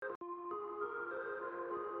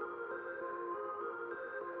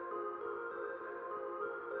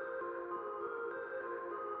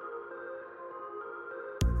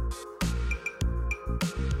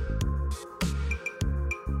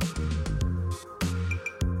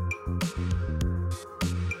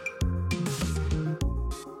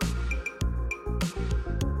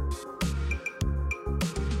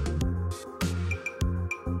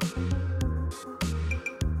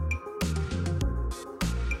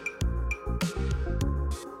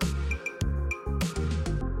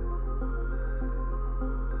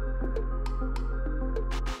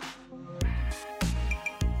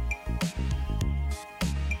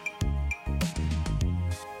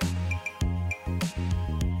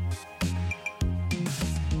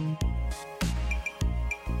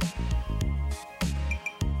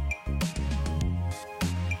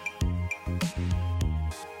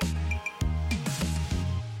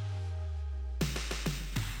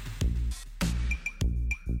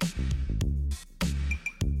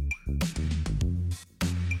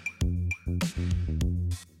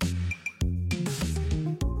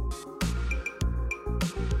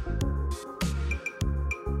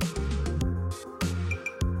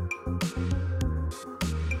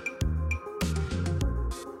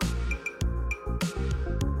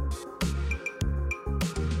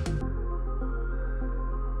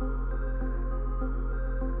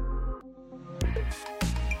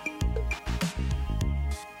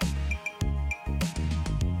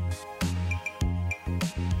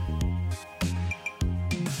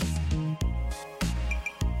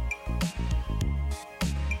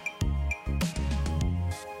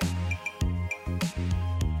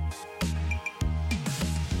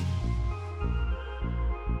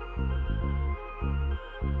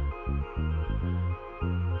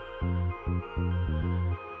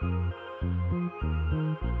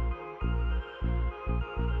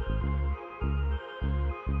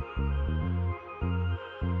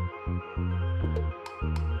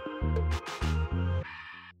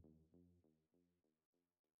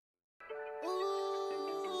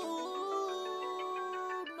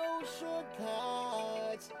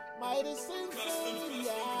shortcuts. Midas and Fame,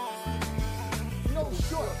 yeah. No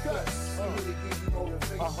shortcuts. Here to give you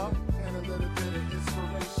motivation and a little bit of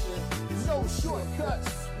inspiration. No shortcuts.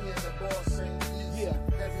 We in the boss ain't easy.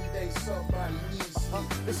 Every day somebody needs me.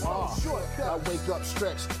 It's no shortcuts. I wake up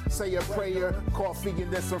stretched, say a prayer, coffee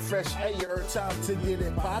and then some fresh air. Time to get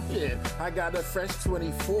it poppin'. I got a fresh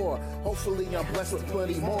 24. Hopefully I'm blessed with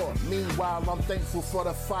plenty more. Meanwhile, I'm thankful for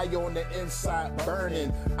the fire on the inside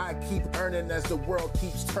burning. I keep earning as the world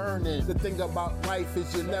keeps turning. The thing about life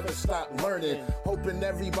is you never stop learning. Hoping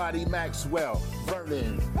everybody Maxwell,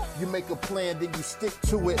 Vernon. You make a plan, then you stick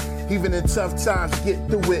to it. Even in tough times, get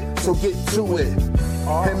through it. So get to it.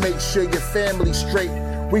 And make sure your family's straight.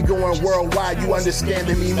 We going worldwide, you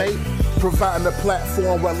understanding me, mate? Providing a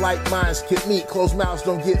platform where like minds can meet. Closed mouths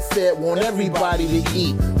don't get fed, want everybody to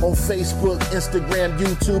eat. On Facebook, Instagram,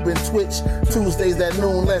 YouTube, and Twitch. Tuesdays at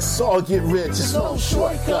noon, let's all get rich. It's no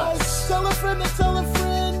shortcuts. Tell a friend to tell a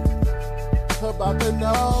friend about the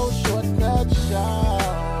No Shortcut Show.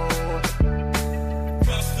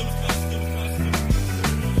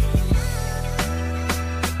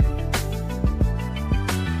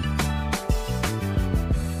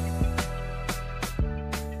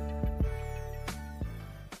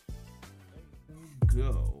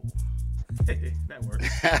 Go. That works.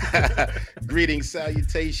 Greetings,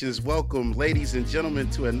 salutations. Welcome, ladies and gentlemen,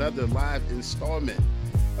 to another live installment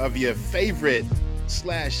of your favorite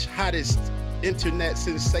 / hottest internet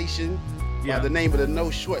sensation by the name of the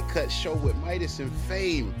No Shortcut Show with Midas and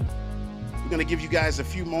Fame. We're going to give you guys a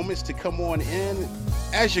few moments to come on in.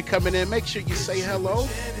 As you're coming in, make sure you say hello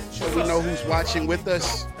so we know who's watching with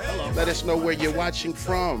us. Let us know where you're watching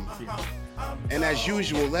from. And as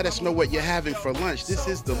usual, let us know what you're having for lunch. This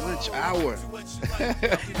is the lunch hour.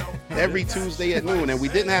 Every Tuesday at noon. And we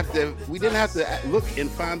didn't have to look and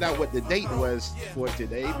find out what the date was for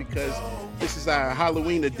today because this is our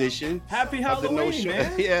Halloween edition. Happy Halloween,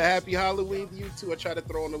 man. Yeah, happy Halloween to you too. I try to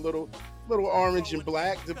throw in a little orange and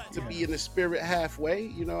black to be in the spirit halfway.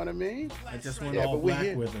 You know what I mean? I just went all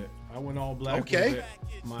black with it. I went all black with it.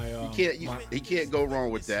 He can't go wrong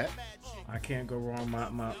with that. I can't go wrong.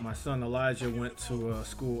 My son Elijah went to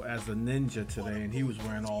school as a ninja today, and he was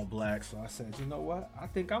wearing all black. So I said, you know what? I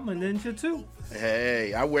think I'm a ninja too.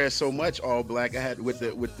 Hey, I wear so much all black. I had with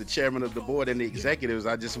the chairman of the board and the executives.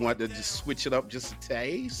 I just wanted to just switch it up just a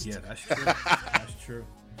taste. Yeah, that's true. That's true.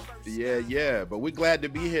 Yeah. But we're glad to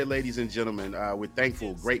be here, ladies and gentlemen. We're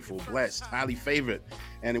thankful, grateful, blessed, highly favored.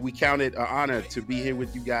 And we count it an honor to be here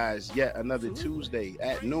with you guys yet another Tuesday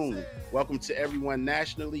at noon. Welcome to everyone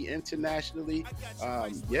nationally, internationally.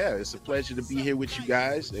 It's a pleasure to be here with you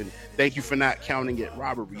guys. And thank you for not counting it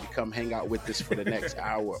robbery to come hang out with us for the next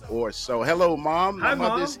hour or so. Hello, Mom. Hi, my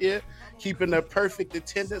mother's Mom. here, keeping the perfect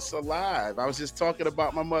attendance alive. I was just talking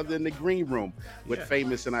about my mother in the green room with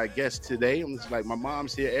Famous and our guest today. I'm just like, my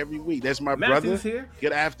mom's here every week. That's my Matthew's brother. Here.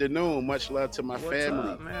 Good afternoon. Much love to my What's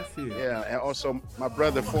family. up, Matthew? Yeah, and also my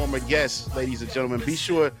brother, former guest, ladies and gentlemen. Be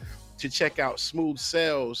sure to check out Smooth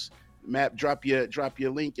Sales. Matt, drop your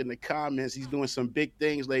link in the comments. He's doing some big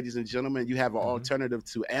things, ladies and gentlemen. You have an alternative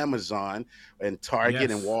to Amazon and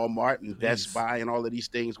Target and Walmart and Best Buy and all of these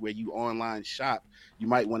things where you online shop. You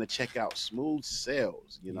might want to check out Smooth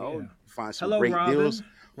Sales. Find some great deals.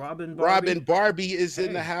 Robin Barbie is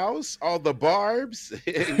in the house. All the Barbs.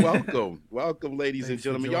 Welcome, ladies and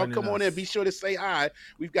gentlemen. Y'all come on in. Be sure to say hi.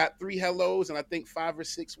 We've got 3 hellos and I think 5 or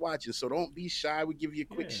 6 watching. So don't be shy. We give you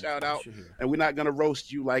a quick shout out, and we're not gonna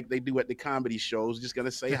roast you like they do at the comedy shows. Just gonna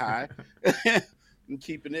say hi and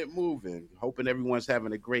keeping it moving. Hoping everyone's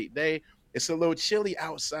having a great day. It's a little chilly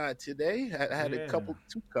outside today. I had 2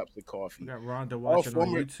 cups of coffee. We got Rhonda watching on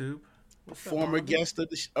YouTube. Former guest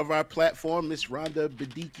of our platform, Miss Rhonda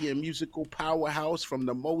Badiki, a musical powerhouse from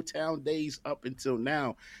the Motown days up until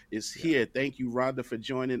now, is here. Thank you, Rhonda, for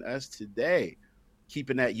joining us today.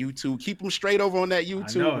 Keeping that YouTube, keep them straight over on that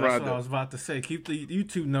YouTube, I know, that's Rhonda. what I was about to say. Keep the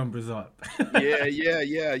YouTube numbers up. Yeah.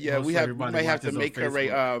 We might have to make her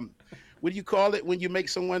a what do you call it when you make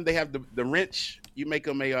someone? They have the wrench. You make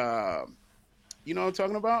them a you know what I'm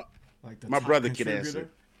talking about? Like my brother can answer.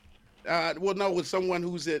 Well, no, with someone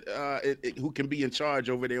who's who can be in charge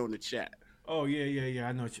over there on the chat. Oh yeah.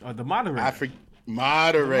 I know the moderator.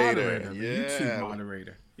 Moderator. The YouTube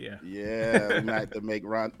moderator. Yeah. Yeah, we might have to make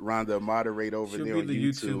Rhonda a moderator over there on YouTube. She'll be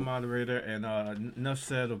the YouTube moderator, and Nuff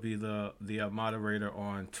said will be the moderator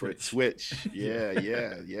on Twitch.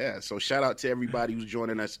 Yeah. So shout out to everybody who's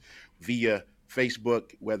joining us via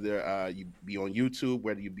Facebook, whether you be on YouTube,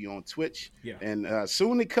 whether you be on Twitch. Yeah. And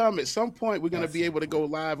soon to come, at some point, we're going to be able to go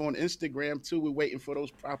live on Instagram, too. We're waiting for those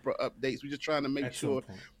proper updates. We're just trying to make sure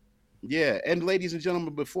Yeah, and ladies and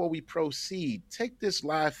gentlemen, before we proceed, take this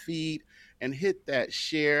live feed and hit that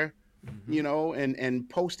share, Mm-hmm. and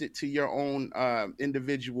post it to your own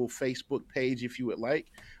individual Facebook page if you would like,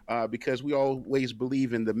 because we always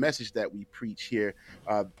believe in the message that we preach here.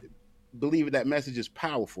 Uh, believe that message is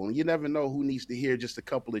powerful, and you never know who needs to hear just a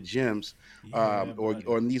couple of gems, Yeah, or buddy.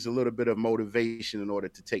 or needs a little bit of motivation in order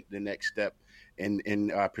to take the next step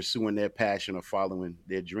in pursuing their passion or following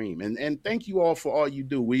their dream. And thank you all for all you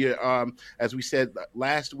do. We as we said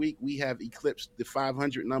last week, we have eclipsed the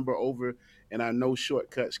 500 number over in our No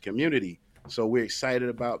Shortcuts community. So we're excited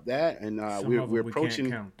about that, and Some we're of them we can't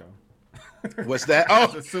approaching. count though. What's that? Oh,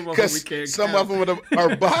 Some of them we because can't some count. of them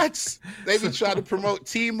are bots. They be trying to promote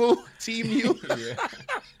Team You. Yeah.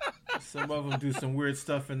 Some of them do some weird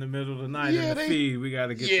stuff in the middle of the night in Yeah, the they. feed. We got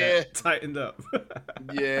to get Yeah, that tightened up.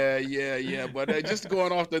 yeah. But just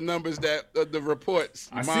going off the numbers that the reports,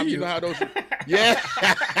 I Mom, see you know you. how those. Yeah.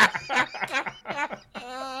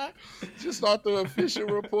 Just off the official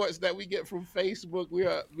reports that we get from Facebook, we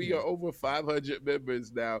are over 500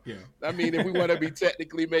 members now. Yeah. I mean, if we want to be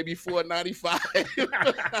technically, maybe 495.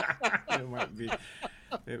 It might be.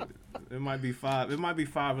 It might be five. It might be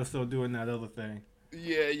five or so doing that other thing.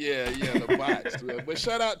 Yeah, the bots. But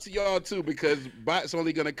shout out to y'all too, because bots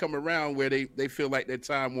only gonna come around where they feel like their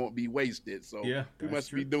time won't be wasted. So Yeah, we that's must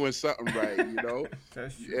true. be doing something right,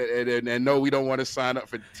 That's true. And no, we don't want to sign up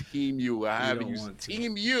for Team U. I We haven't don't used want to.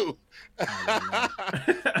 Team U. I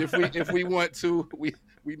if we want to, we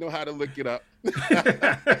know how to look it up.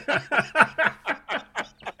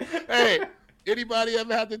 Hey, anybody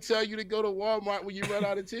ever have to tell you to go to Walmart when you run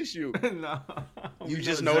out of tissue? No. You We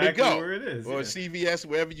just know exactly to go. where it is. Or Yeah. CVS,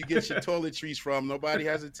 wherever you get your toiletries from, nobody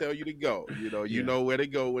has to tell you to go. You Yeah. know where to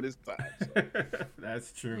go when it's time. So,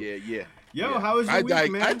 That's true. yeah. Yo, Yeah. how was your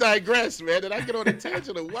week, man? I digress, man. Did I get on a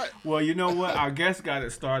tangent or what? Well, you know what? Our guest got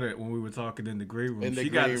it started when we were talking in the green room. In the She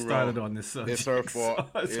got it green started room. on this subject. It's her fault.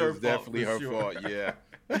 So it's It's her fault, definitely for her sure. fault. Yeah.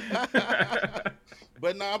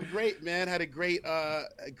 But no, I'm great, man. Had a great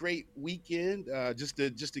weekend. Just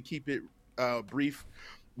to keep it brief,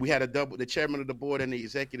 we had the chairman of the board and the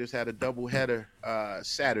executives had a double header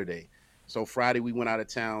Saturday. So Friday we went out of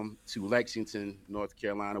town to Lexington, North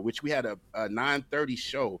Carolina, which we had a 9:30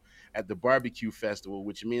 show at the barbecue festival,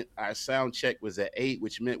 which meant our sound check was at 8,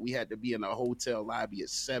 which meant we had to be in a hotel lobby at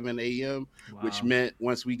 7 a.m., which Wow. meant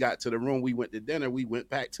once we got to the room, we went to dinner, we went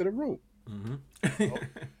back to the room. Mm-hmm.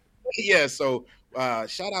 Yeah, so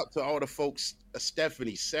shout out to all the folks,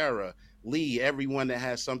 Stephanie, Sarah, Lee, everyone that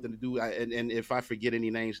has something to do. And if I forget any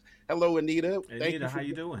names, hello, Anita. Hey, Thank Nita, you for, how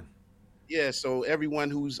you doing? yeah, so everyone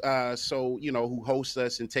who's who hosts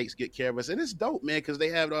us and takes good care of us. And it's dope, man, because they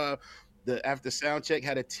have the after sound check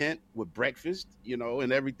had a tent with breakfast,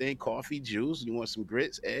 and everything, coffee, juice. You want some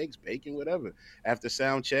grits, eggs, bacon, whatever. After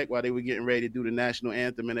sound check, while they were getting ready to do the national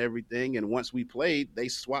anthem and everything, and once we played, they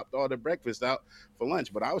swapped all the breakfast out for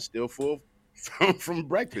lunch. But I was still full from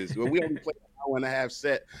breakfast. Well, we only played an hour and a half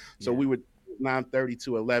set, so Yeah. we were 9:30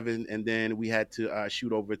 to 11, and then we had to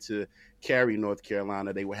shoot over to Cary, North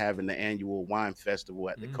Carolina. They were having the annual wine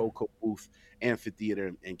festival at the Cocoa Booth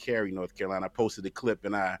Amphitheater in Cary, North Carolina. I posted a clip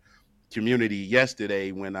in our community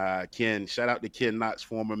yesterday when Ken, shout out to Ken Knox,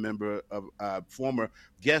 former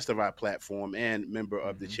guest of our platform and member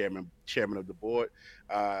of the chairman of the board,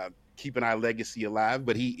 keeping our legacy alive.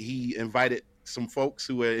 But he invited some folks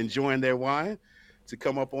who are enjoying their wine to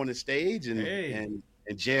come up on the stage and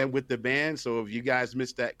jam with the band. So if you guys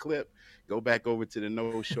missed that clip, go back over to the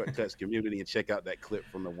No Shortcuts community and check out that clip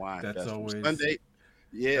from the wine festival Sunday.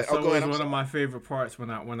 Yeah, that's always one of my favorite parts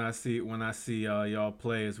when I see y'all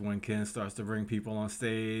play is when Ken starts to bring people on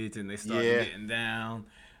stage and they start getting down.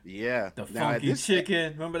 Yeah, the funky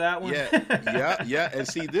chicken. Remember that one? Yeah. And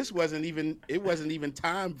see, it wasn't even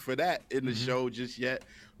time for that in the show just yet.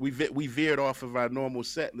 We veered off of our normal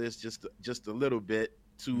set list just a little bit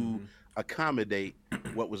to accommodate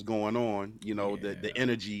what was going on. The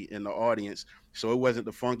energy in the audience. So it wasn't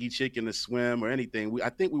the funky chicken, the swim, or anything. I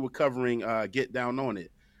think we were covering "Get Down on It,"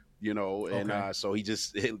 and so he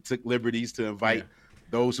just took liberties to invite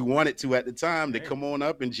those who wanted to at the time to come on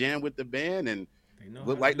up and jam with the band and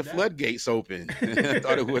looked like the floodgates open.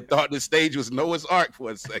 thought the stage was Noah's Ark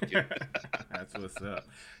for a second. That's what's up.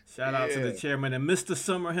 Shout out to the chairman and Mr.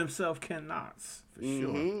 Summer himself, Ken Knox, for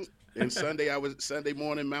sure. And Sunday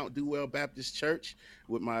morning, Mount Dewell Baptist Church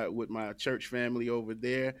with my church family over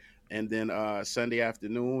there. And then Sunday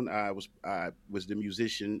afternoon, I was the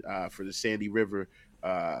musician for the Sandy River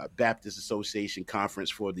Baptist Association conference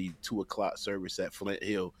for the 2:00 service at Flint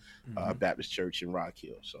Hill Baptist Church in Rock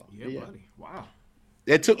Hill. So buddy. Wow.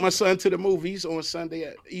 They took my son to the movies on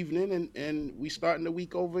Sunday evening, and we starting the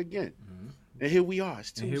week over again. Mm-hmm. And here we are. It's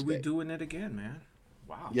And Tuesday. here we doing it again, man.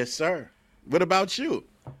 Wow. Yes, sir. What about you?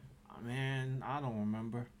 Man, I don't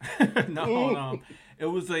remember. No, it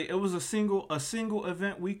was a single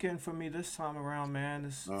event weekend for me this time around, man.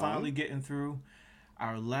 It's finally getting through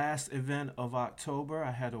our last event of October. I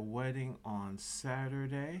had a wedding on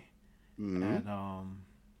Saturday at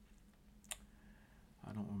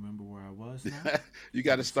I don't remember where I was now. You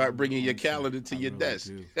got to start bringing your calendar to your really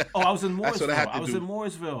desk. Oh, I was in Mooresville. That's what I had to was do. in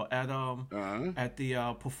Mooresville at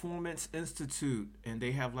the Performance Institute, and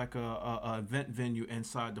they have like a event venue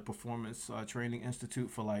inside the Performance Training Institute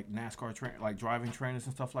for like NASCAR like driving trainers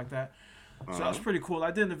and stuff like that. So that was pretty cool.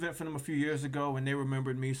 I did an event for them a few years ago, and they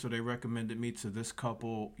remembered me, so they recommended me to this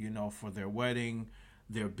couple, for their wedding.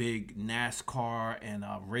 They're big NASCAR and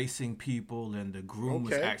racing people, and the groom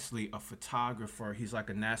was actually a photographer. He's like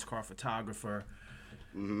a NASCAR photographer.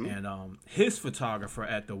 Mm-hmm. And his photographer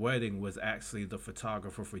at the wedding was actually the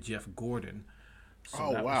photographer for Jeff Gordon.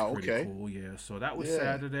 So that was pretty cool, yeah. So that was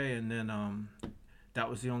Saturday, and then that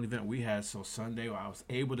was the only event we had. So Sunday, I was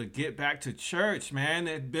able to get back to church, man.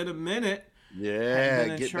 It'd been a minute. Yeah,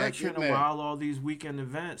 hadn't been in church in a while, all these weekend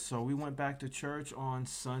events. So we went back to church on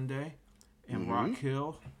Sunday in Rock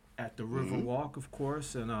Hill at the River Walk, of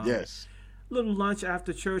course. And little lunch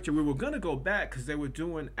after church. And we were going to go back because they were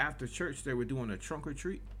doing, after church, they were doing a trunk or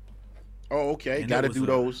treat. Oh, okay. Got to do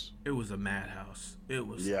those. It was a madhouse. It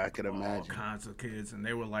was I could imagine. All kinds of kids. And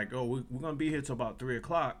they were like, oh, we're going to be here till about 3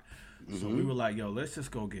 o'clock. So we were like, yo, let's just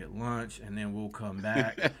go get lunch and then we'll come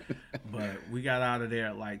back. But we got out of there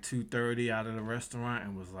at like 2:30 out of the restaurant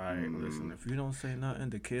and was like, listen, if you don't say nothing,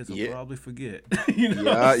 the kids will probably forget.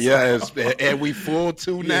 And we full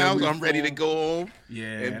too now. I'm ready to go home.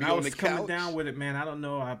 Yeah, and I was coming down with it, man. I don't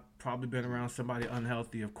know. I've probably been around somebody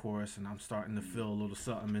unhealthy, of course, and I'm starting to feel a little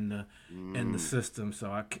something in the system.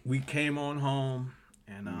 So we came on home,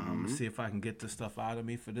 and I'm going to see if I can get this stuff out of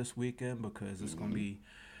me for this weekend because it's going to be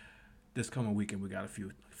this coming weekend. We got a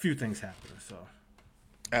few things happening. So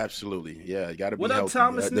absolutely, yeah, you got to be what healthy. Up,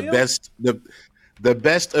 Thomas Neal? The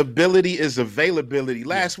best ability is availability.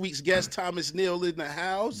 Last week's guest, Thomas Neal, in the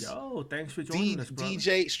house. Yo, thanks for joining us, brother.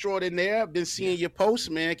 DJ extraordinaire. Been seeing your posts,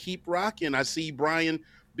 man. Keep rocking. I see Brian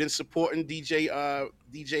been supporting DJ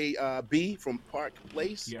B from Park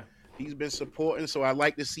Place. Yeah. He's been supporting, so I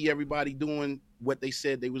like to see everybody doing what they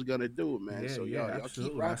said they was gonna do, man. So y'all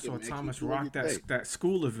keep rocking. I saw Thomas rock that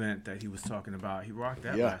school event that he was talking about. He rocked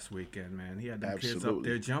that last weekend, man. He had the kids up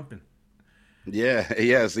there jumping. Yeah,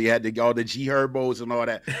 yes, he had all the G Herbos and all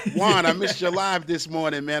that. Juan, I missed your live this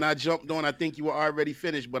morning, man. I jumped on. I think you were already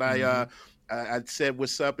finished, but I said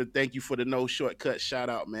what's up and thank you for the no shortcut shout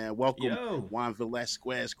out, man. Welcome, Juan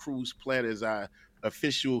Velasquez, Cruise Planners, our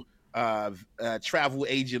official travel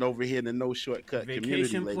agent over here in the No Shortcut community.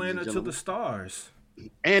 Vacation planner to the stars.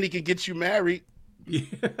 And he can get you married. Yeah,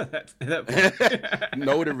 that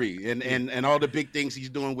Notary and all the big things he's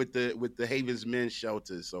doing with the Havens Men's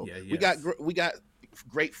Shelter. So we got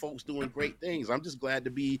great folks doing great things. I'm just glad to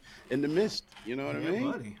be in the midst. You know what I mean?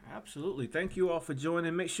 Buddy. Absolutely. Thank you all for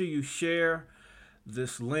joining. Make sure you share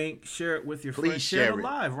this link, share it with your friends. Share it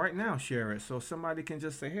live right now. Share it so somebody can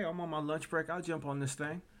just say, "Hey, I'm on my lunch break. I'll jump on this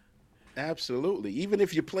thing." Absolutely. Even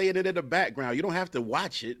if you're playing it in the background, you don't have to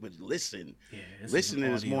watch it, but listen. Yeah,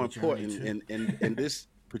 listening is more important in this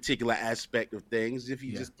particular aspect of things. If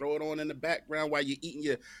you just throw it on in the background while you're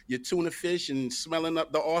eating your tuna fish and smelling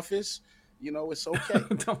up the office, it's okay.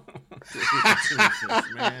 Don't tuna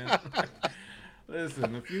fish, man.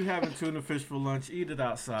 Listen, if you having tuna fish for lunch, eat it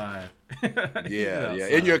outside.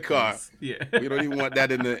 In your car. Yeah, we don't even want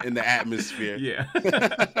that in the atmosphere. Yeah,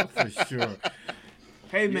 for sure.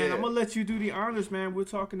 Hey, man, I'm going to let you do the honors, man. We're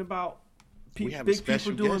talking about big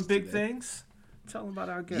people doing big things. Tell them about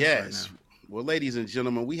our guest right now. Well, ladies and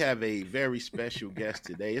gentlemen, we have a very special guest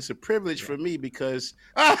today. It's a privilege for me because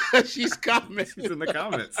she's commenting. She's in the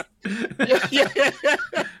comments.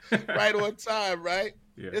 Right on time, right?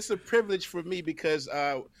 Yeah. It's a privilege for me because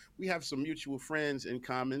we have some mutual friends in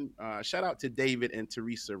common. Shout out to David and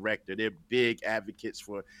Teresa Rector. They're big advocates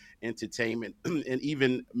for entertainment. And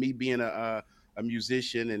even me being a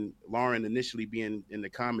musician and Lauren initially being in the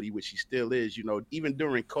comedy, which she still is, even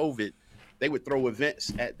during COVID, they would throw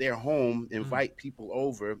events at their home, invite people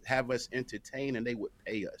over, have us entertain, and they would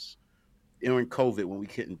pay us during COVID when we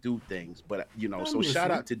couldn't do things. But, so shout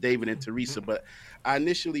out to David and Teresa. But I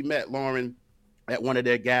initially met Lauren at one of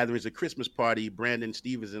their gatherings, a Christmas party. Brandon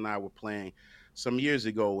Stevens and I were playing. some years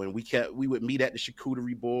ago, and we would meet at the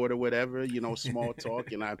charcuterie board or whatever, small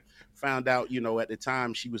talk. And I found out, at the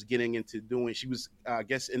time she was getting into she was, I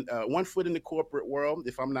guess, in one foot in the corporate world,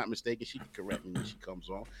 if I'm not mistaken. She can correct me when she comes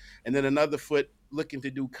on, and then another foot looking to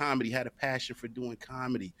do comedy. Had a passion for doing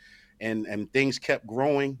comedy, and things kept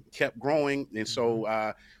growing, and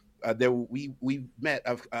so. We met,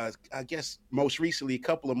 I guess, most recently a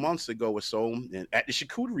couple of months ago or so, at the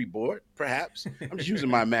charcuterie board. Perhaps I'm just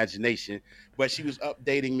using my imagination, but she was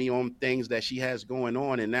updating me on things that she has going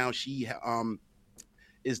on, and now she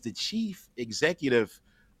is the chief executive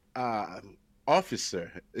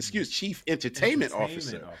chief entertainment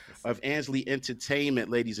officer of Ansley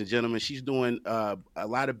Entertainment, ladies and gentlemen. She's doing a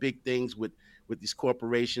lot of big things with these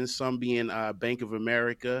corporations, some being Bank of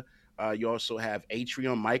America. You also have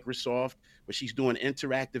Atrium, Microsoft, but she's doing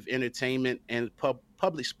interactive entertainment and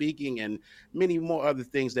public speaking and many more other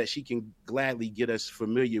things that she can gladly get us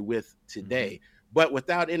familiar with today. But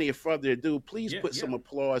without any further ado, please put some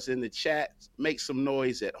applause in the chat. Make some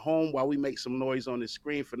noise at home while we make some noise on the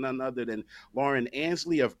screen for none other than Lauren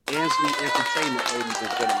Ansley of Ansley Entertainment, ladies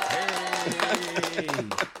and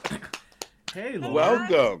gentlemen. Hey, Lauren.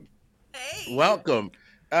 Welcome. Hey. Welcome.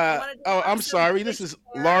 I'm sorry. This is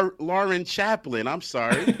Lauren Chaplin. I'm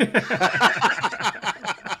sorry.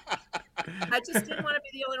 I just didn't want to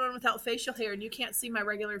be the only one without facial hair, and you can't see my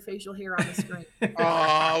regular facial hair on the screen.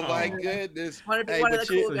 Oh my goodness! I want to be one of the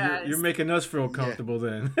cool guys. You're making us feel comfortable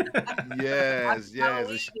then. Yes.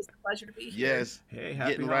 It's a pleasure to be here. Yes. Hey,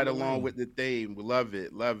 getting right along with the theme. We love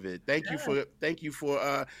it. Thank you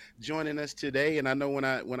for joining us today. And I know when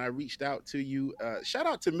I reached out to you, shout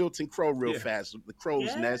out to Milton Crow real fast. The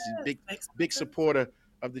Crow's Nest is big supporter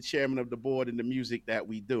of the chairman of the board and the music that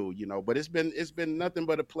we do, but it's been nothing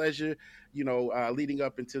but a pleasure, leading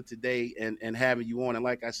up until today and having you on. And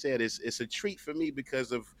like I said, it's a treat for me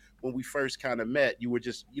because of when we first kind of met. You were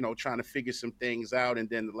just, trying to figure some things out. And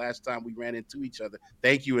then the last time we ran into each other,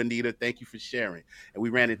 thank you, Anita. Thank you for sharing. And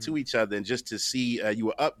we ran into each other, and just to see you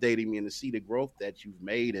were updating me and to see the growth that you've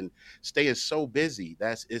made and staying so busy.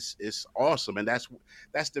 It's awesome. And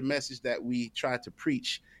that's the message that we try to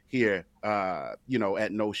preach here, at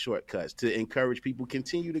No Shortcuts, to encourage people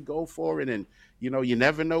continue to go for it. And, you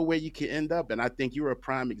never know where you can end up. And I think you're a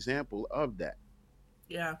prime example of that.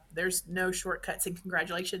 Yeah, there's no shortcuts, and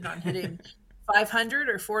congratulations on hitting 500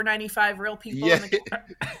 or 495 real people. Yeah.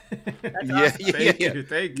 In the awesome.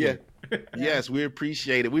 Thank you. Yes, we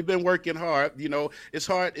appreciate it. We've been working hard. It's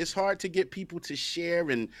hard to get people to share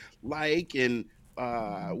and like and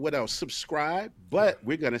what else? Subscribe, but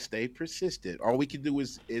we're gonna stay persistent. All we can do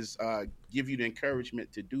is give you the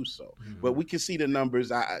encouragement to do so. But we can see the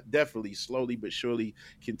numbers definitely slowly but surely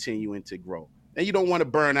continuing to grow. And you don't want to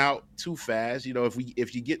burn out too fast.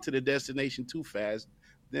 If you get to the destination too fast,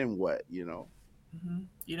 then what? You know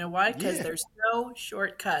why? Because there's no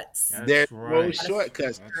shortcuts. There's no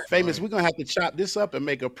shortcuts. Famous, we're going to have to chop this up and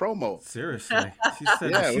make a promo. Seriously. She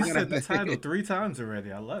said the title 3 times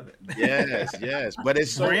already. I love it. Yes. But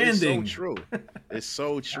it's so true. It's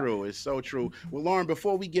so true. It's so true. Well, Lauren,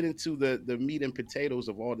 before we get into the meat and potatoes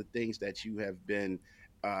of all the things that you have been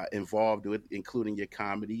involved with, including your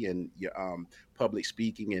comedy and your public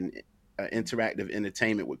speaking and interactive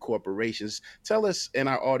entertainment with corporations, tell us and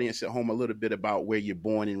our audience at home a little bit about where you're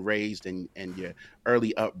born and raised and your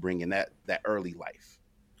early upbringing, that early life.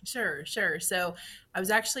 Sure. So I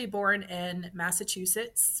was actually born in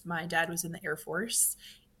Massachusetts. My dad was in the Air Force.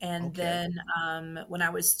 And then when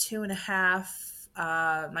I was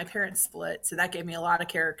 2.5, my parents split. So that gave me a lot of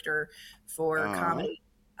character for comedy.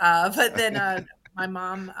 But then my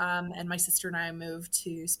mom and my sister and I moved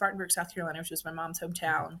to Spartanburg, South Carolina, which was my mom's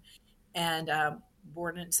hometown. And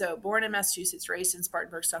born in Massachusetts, raised in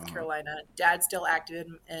Spartanburg, South Carolina. Dad still active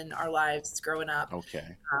in our lives growing up.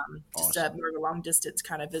 Okay. Just more of a long distance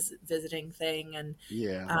kind of visiting thing. And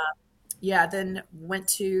then went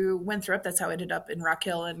to Winthrop. That's how I ended up in Rock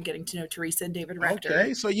Hill and getting to know Teresa and David Rector.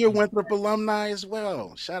 Okay, so you're a Winthrop alumni as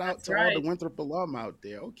well. Shout out to all the Winthrop alum out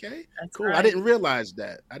there. Okay, that's cool. Right. I didn't realize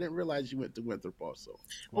that. I didn't realize you went to Winthrop also.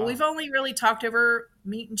 Well, we've only really talked over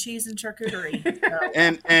meat and cheese and charcuterie. So.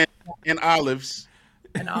 and olives.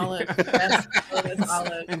 And olives. Yes,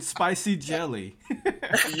 olives. And spicy jelly.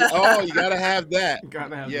 Oh, you gotta have that.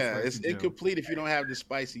 It's incomplete if you don't have the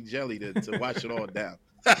spicy jelly to wash it all down.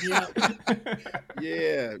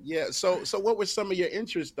 Yeah. So what were some of your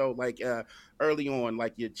interests though? Like early on,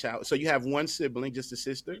 like your child. So you have one sibling, just a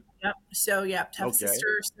sister? Yep. So have a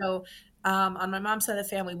sister. So on my mom's side of the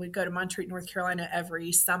family, we'd go to Montreat, North Carolina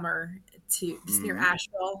every summer to this near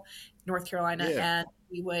Asheville, North Carolina, Yeah. and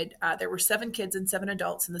we would. There were 7 kids and 7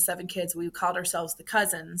 adults, and the 7 kids we called ourselves the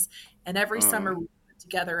cousins. And every summer we put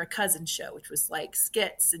together a cousin show, which was like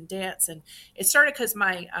skits and dance. And it started because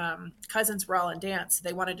my cousins were all in dance.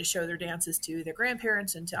 They wanted to show their dances to their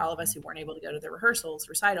grandparents and to all of us who weren't able to go to the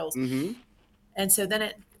recitals. And so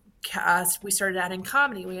then we started adding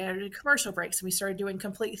comedy. We added commercial breaks, and we started doing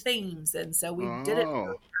complete themes. And so we did it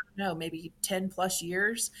for, I don't know, maybe 10 plus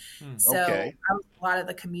years. So I was a lot of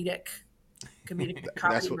the comedic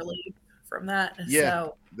comedy relief from that. Yeah,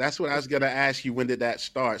 so, that's what I was gonna ask you. When did that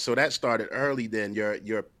start? So that started early then.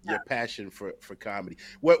 Your passion for comedy.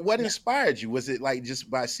 What inspired you? Was it like just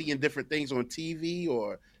by seeing different things on TV,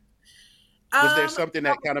 or was there something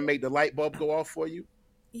that kind of made the light bulb go off for you?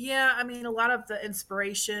 Yeah, I mean, a lot of the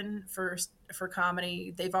inspiration for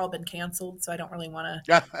comedy, they've all been canceled, so I don't really want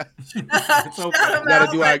to. It's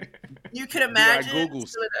okay. You can imagine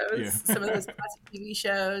Googles. some of those classic TV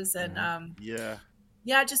shows, and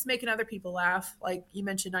just making other people laugh. Like you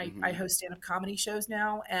mentioned, I host stand-up comedy shows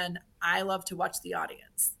now, and I love to watch the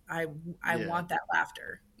audience. I want that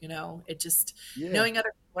laughter. You know, it just knowing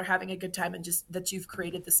other people are having a good time, and just that you've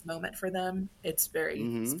created this moment for them. It's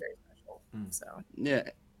very special. So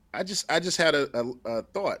I just had a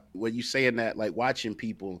thought when you saying that, like watching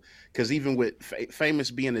people, because even with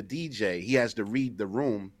Famous being a DJ, he has to read the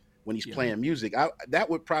room when he's playing music. That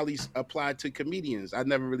would probably apply to comedians. I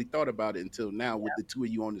never really thought about it until now with the two of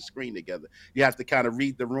you on the screen together. You have to kind of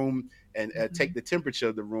read the room and take the temperature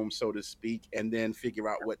of the room, so to speak, and then figure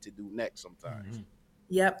out what to do next sometimes.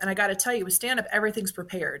 Yep. And I got to tell you, with stand-up, everything's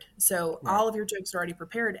prepared. So all of your jokes are already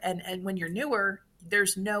prepared. And when you're newer,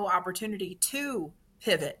 there's no opportunity to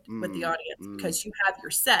pivot with the audience because you have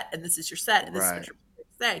your set, and this is your set, and this is what you're going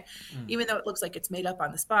to say. Even though it looks like it's made up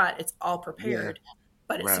on the spot, it's all prepared,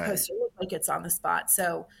 but it's supposed to look like it's on the spot.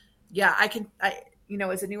 So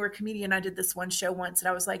as a newer comedian, I did this one show once, and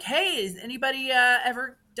I was like, hey, has anybody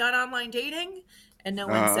ever done online dating? And no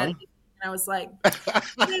one said anything. And I was like, here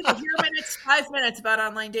are my next 5 minutes about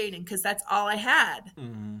online dating, because that's all I had.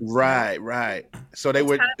 Right. So they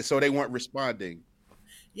weren't responding.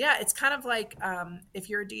 Yeah, it's kind of like if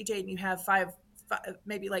you're a DJ and you have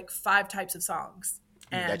maybe five types of songs,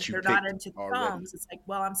 and they're not into the songs. It's like,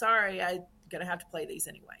 well, I'm sorry, I'm gonna have to play these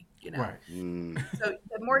anyway. You know. Right. So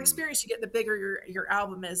the more experience you get, the bigger your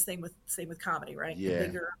album is. Same with comedy, right? Yeah. The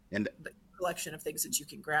bigger the collection of things that you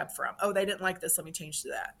can grab from. Oh, they didn't like this. Let me change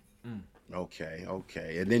to that. Okay.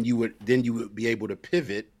 And then you would be able to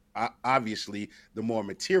pivot. Obviously, the more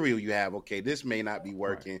material you have, okay, this may not be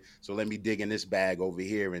working, so let me dig in this bag over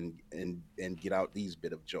here and get out these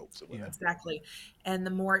bit of jokes. Exactly. And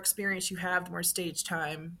the more experience you have, the more stage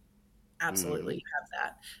time. Absolutely, you have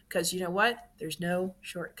that, because you know what? There's no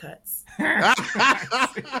shortcuts. I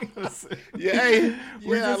love it.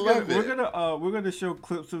 We're gonna show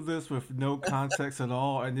clips of this with no context at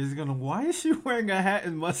all, and he's gonna. Why is she wearing a hat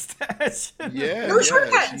and mustache? No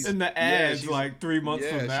shortcuts in the ads, 3 months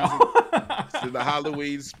from now. It's in the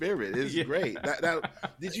Halloween spirit. It's great.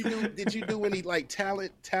 Did you do any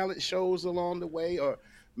talent shows along the way, or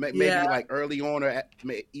maybe early on, or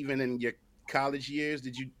even in your college years?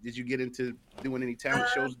 Did you get into doing any talent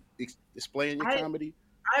shows displaying your comedy?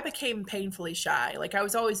 I became painfully shy. I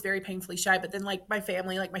was always very painfully shy, but then my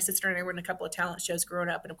family, my sister and I were in a couple of talent shows growing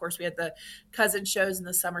up, and of course we had the cousin shows in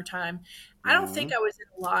the summertime. I don't think I was in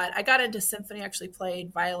a lot. I got into symphony, actually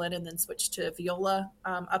played violin, and then switched to viola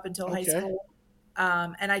up until high school.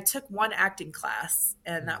 And I took one acting class,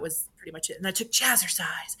 and that was pretty much it. And I took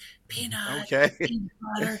jazzercise, peanut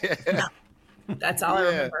butter. No, that's all I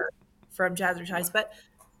remember from jazzercise, but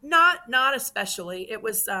not especially. It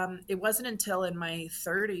wasn't until in my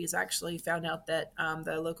 30s I actually found out that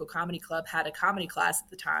the local comedy club had a comedy class at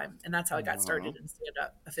the time, and that's how I got started in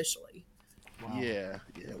stand-up officially. Wow. Yeah.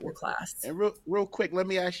 Class. And real quick, let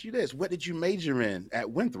me ask you this: what did you major in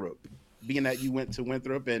at Winthrop? Being that you went to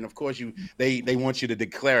Winthrop, and of course they want you to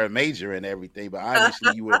declare a major and everything, but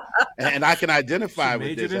obviously you were, and I can identify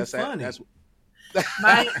with this. That's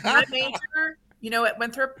my major. At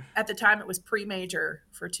Winthrop at the time, it was pre-major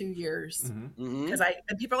for 2 years. Because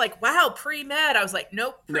and people are like, "Wow, pre-med." I was like,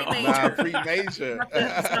 "Nope, pre-major." Pre-major.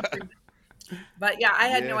 But yeah, I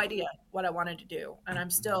had no idea what I wanted to do, and I'm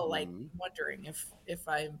still wondering if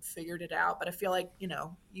I figured it out. But I feel like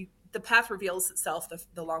the path reveals itself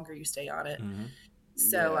the longer you stay on it.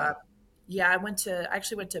 So I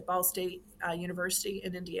actually went to Ball State University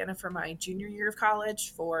in Indiana for my junior year of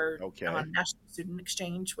college for national student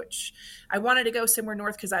exchange, which I wanted to go somewhere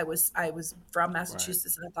north because I was from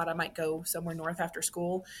Massachusetts and I thought I might go somewhere north after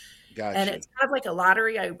school. Gotcha. And it's kind of like a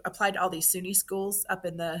lottery. I applied to all these SUNY schools up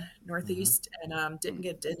in the Northeast and didn't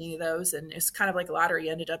get to any of those. And it's kind of like a lottery.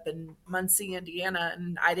 Ended up in Muncie, Indiana,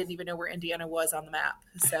 and I didn't even know where Indiana was on the map.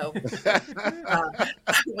 So I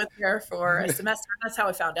went there for a semester. That's how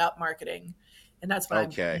I found out marketing, and that's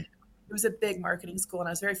what it was a big marketing school, and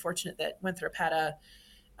I was very fortunate that Winthrop had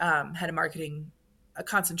a marketing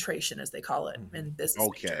concentration, as they call it, in business.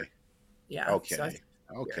 Major. Yeah. Okay. So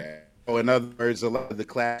Okay. So in other words, a lot of the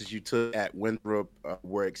classes you took at Winthrop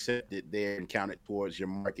were accepted there and counted towards your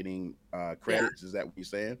marketing credits. Is that what you're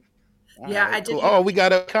saying? Yeah, I did. Cool. Oh, we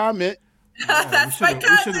got a comment. That's my cousin.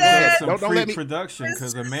 We should have done some Don't pre-production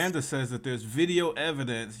because Amanda says that there's video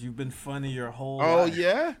evidence. You've been funny your whole life. Oh,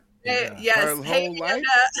 yeah? Yes. Her whole life?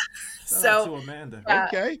 Shout out to Amanda.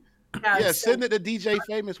 Okay. Yeah, send it to DJ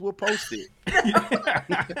Famous. We'll post it.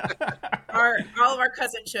 All of our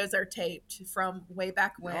cousin shows are taped from way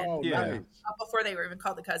back when, nice. Before they were even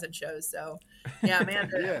called the cousin shows. So, yeah,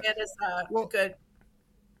 Amanda's good.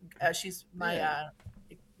 She's my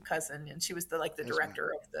cousin, and she was the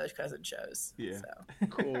director of the cousin shows. Yeah, so.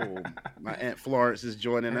 Cool. My Aunt Florence is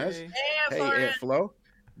joining us. Hey, Aunt Flo.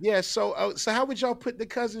 Yeah, so how would y'all put the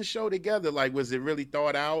cousin show together? Like, was it really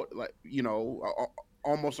thought out? Like,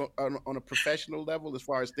 almost on a professional level as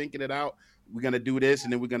far as thinking it out? We're gonna do this,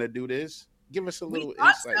 and then we're gonna do this. Give us a little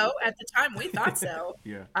insight. So at the time, we thought so.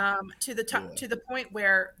 Yeah. To the point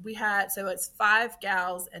where we had, so it's 5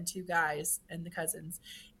 gals and 2 guys and the cousins,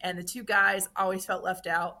 and the 2 guys always felt left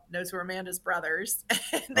out. Those were Amanda's brothers.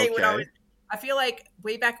 And they would always. I feel like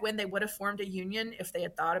way back when they would have formed a union if they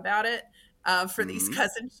had thought about it. For these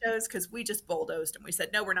cousin shows, because we just bulldozed and we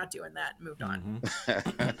said, no, we're not doing that, and moved on.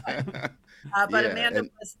 But Amanda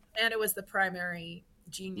was the primary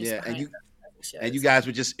genius behind those shows. And you guys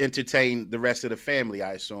would just entertain the rest of the family,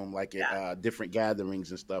 I assume, like at different gatherings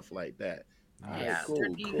and stuff like that. Yeah, cool.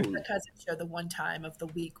 The cousin show the one time of the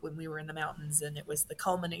week when we were in the mountains, and it was the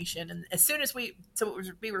culmination. And as soon as it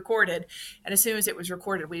would be recorded, and as soon as it was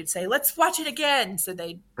recorded, we'd say, let's watch it again. So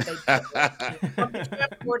they'd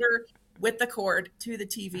recorder with the cord to the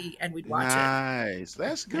TV, and we'd watch it. Nice.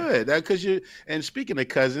 That's good. And speaking of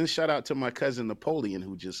cousins, shout out to my cousin Napoleon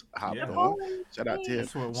who just hopped on. Shout out to him.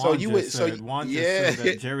 That's what Juan said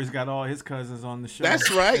that Jerry's got all his cousins on the show.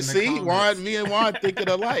 That's right. See, Juan, me and Juan thinking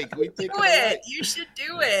alike. We think alike. You should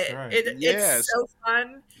do it. Right. It's so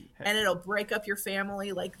fun, and it'll break up your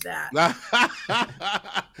family like that.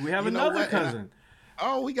 We have another cousin.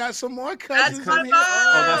 Oh, we got some more cousins. That's my mom.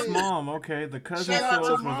 Oh, that's Mom. Okay, the cousin shows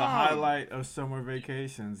was the highlight of summer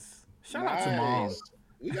vacations. Shout out to Mom.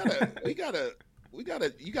 We gotta.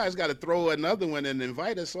 You guys gotta throw another one and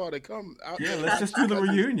invite us all to come out. Yeah, let's just do the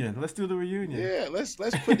reunion. Yeah, let's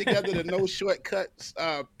put together the No Shortcuts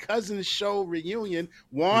cousin show reunion.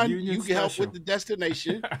 Juan, you can help with the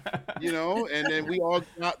destination, and then we all go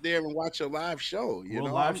out there and watch a live show.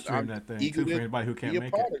 We'll live stream that thing too for anybody who can't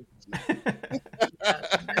make it.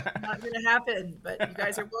 Not gonna happen, but you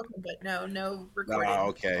guys are welcome. But no recording. Oh,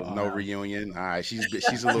 okay, no reunion. All right,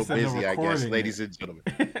 she's a little busy, I guess, ladies and gentlemen.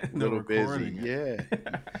 A little busy.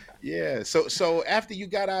 Yeah. So after you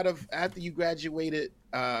graduated,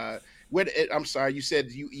 I'm sorry, you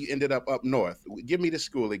said you ended up north. Give me the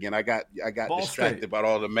school again. I got distracted by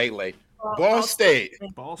all the melee. Ball State.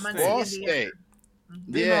 Ball State.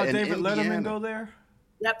 Did David Letterman go there?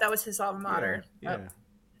 Yep, that was his alma mater. Yeah.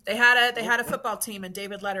 They had a football team, and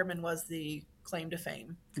David Letterman was the claim to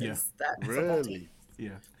fame. Yeah. That football team.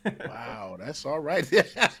 Yeah. Wow, that's all right.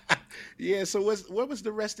 Yeah. So what was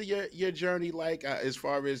the rest of your journey like as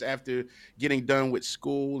far as after getting done with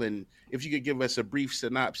school, and if you could give us a brief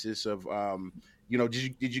synopsis of,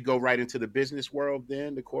 did you go right into the business world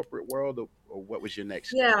then, the corporate world, or what was your next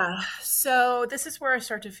step? Yeah. So this is where I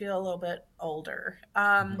start to feel a little bit older.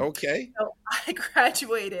 Okay. So I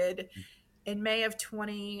graduated in May of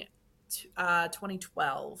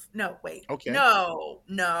 2012. No, wait. Okay. No.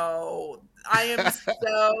 I am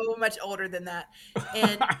so much older than that.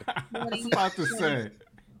 And I was about to say.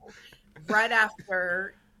 Right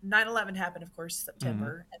after 9/11 happened, of course,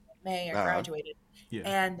 September. And in May, I graduated. Yeah.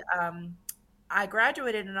 And I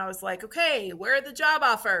graduated, and I was like, okay, where are the job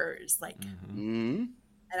offers? And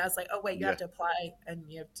I was like, oh, wait, you have to apply, and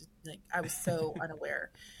you have to, I was so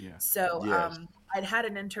unaware. Yeah. So I'd had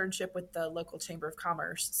an internship with the local Chamber of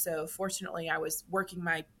Commerce. So fortunately, I was working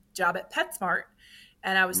my job at PetSmart,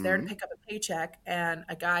 and I was there to pick up a paycheck. And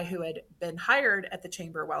a guy who had been hired at the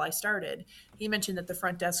Chamber while I started, he mentioned that the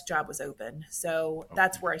front desk job was open. So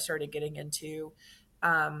that's where I started getting into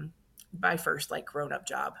my first grown-up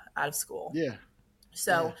job out of school. Yeah.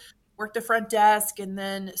 So worked the front desk, and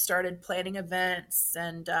then started planning events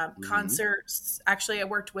and concerts. Actually, I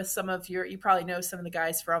worked with you probably know some of the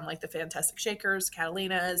guys from like the Fantastic Shakers,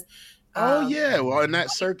 Catalinas. Oh yeah, well, in that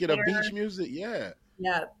Bobby circuit of Player. beach music, yeah.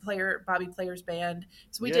 Yeah, Bobby Player's band.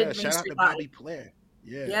 So we Yeah, did Main shout out Street to Live. Bobby Player.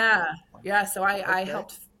 Yeah. Yeah. So I Okay.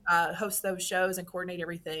 helped host those shows and coordinate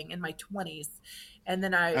everything in my 20s. And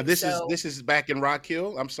then This is back in Rock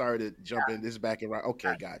Hill. I'm sorry to jump in. This is back in Rock.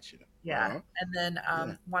 Okay, gotcha. Yeah. Uh-huh. And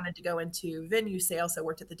then wanted to go into venue sales. So I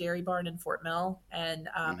worked at the Dairy Barn in Fort Mill and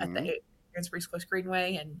at the Spruce Coast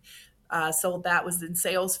Greenway, and sold that. Was in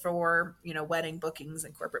sales for, wedding bookings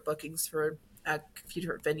and corporate bookings for a few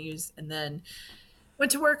different venues. And then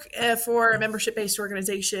went to work for a membership-based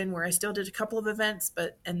organization where I still did a couple of events,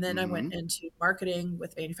 and then I went into marketing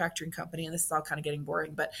with a manufacturing company, and this is all kind of getting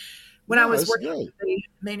boring. But when I was working with a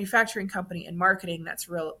manufacturing company in marketing, that's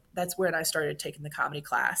where I started taking the comedy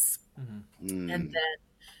class. And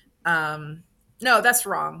then, no, that's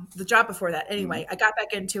wrong. The job before that. Anyway, I got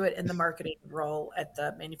back into it in the marketing role at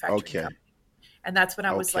the manufacturing company. And that's when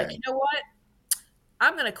I was like, you know what?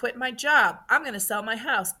 I'm going to quit my job. I'm going to sell my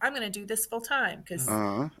house. I'm going to do this full time because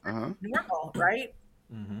normal, right?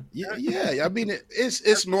 Yeah. I mean,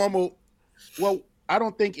 it's normal. Well, I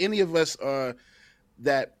don't think any of us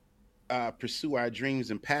that pursue our dreams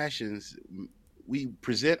and passions, we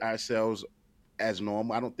present ourselves as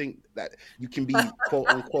normal. I don't think that you can be quote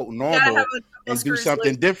unquote normal and do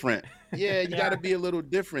something different. Yeah, you got to be a little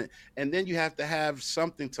different, and then you have to have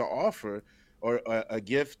something to offer, or a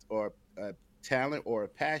gift, or a talent, or a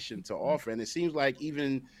passion to offer. And it seems like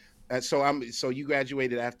even so you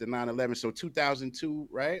graduated after 9/11, so 2002,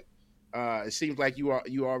 right? It seems like you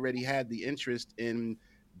already had the interest in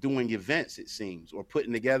doing events, it seems, or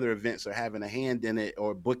putting together events, or having a hand in it,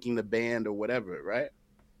 or booking the band, or whatever, right?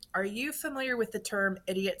 Are you familiar with the term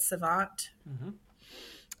idiot savant?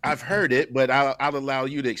 I've heard it, but I'll allow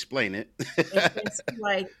you to explain it. It's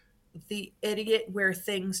like the idiot where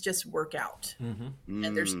things just work out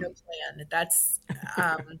and there's no plan. That's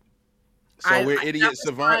so we're idiot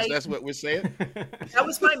savants. That's what we're saying. That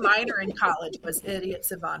was my minor in college, was idiot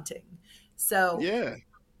savanting. So yeah,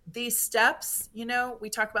 these steps, we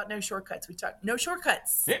talk about no shortcuts. We talk no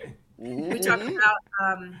shortcuts. Mm-hmm. We talk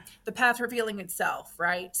about the path revealing itself,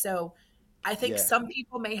 right? So I think some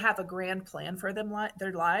people may have a grand plan for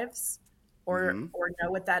their lives, or know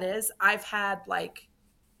what that is. I've had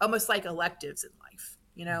almost like electives in life,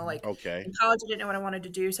 in college I didn't know what I wanted to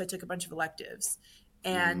do, so I took a bunch of electives.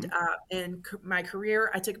 And in my career,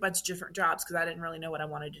 I took a bunch of different jobs because I didn't really know what I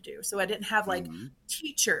wanted to do. So I didn't have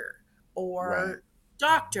teacher or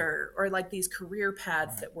doctor, or these career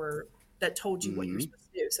paths that told you what you were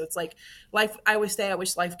supposed to do. So it's like life. I always say I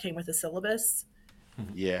wish life came with a syllabus.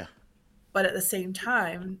 Yeah. But at the same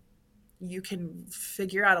time, you can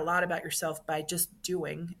figure out a lot about yourself by just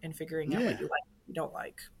doing and figuring out what you like, what you don't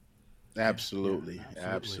like. Absolutely.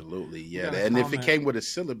 Yeah. And if it came with a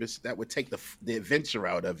syllabus, that would take the adventure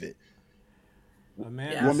out of it. You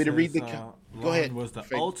want me to read the? Go ahead. Was the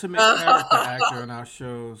ultimate character actor in our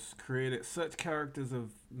shows. Created such characters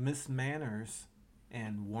of Miss Manners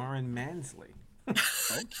and Warren Mansley.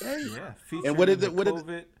 Okay. Yeah. Featured and what is it? What is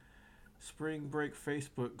the Spring Break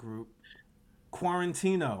Facebook group?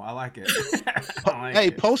 Quarantino. I like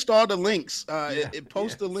it. Post all the links.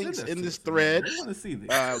 Post the links in this thread. I want to see these.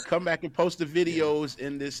 Come back and post the videos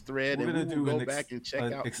in this thread. We're and do go back and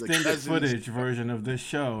check out extended the footage version of this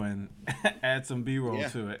show and add some B-roll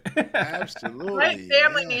to it. Absolutely. My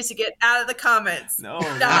family needs to get out of the comments. No.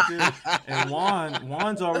 And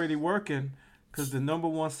Juan's already working. Because the number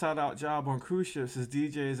one shout-out job on cruise ships is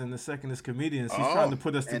DJs and the second is comedians. He's trying to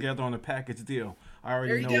put us together on a package deal. I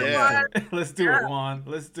already know what Let's do it, Juan.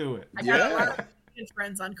 Let's do it. I got a lot of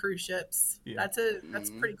friends on cruise ships. Yeah. That's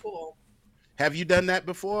pretty cool. Have you done that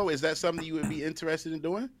before? Is that something you would be interested in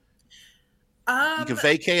doing? You can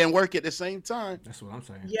vacay and work at the same time. That's what I'm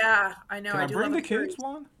saying. Yeah, I know. Can I do bring the kids,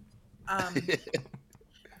 Juan?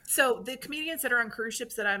 So the comedians that are on cruise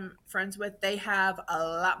ships that I'm friends with, they have a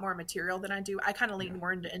lot more material than I do. I kind of lean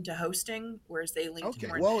more into hosting, whereas they lean more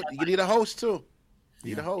into you need a host too. You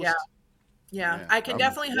need a host. Yeah. I can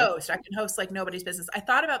definitely host. I can host like nobody's business. I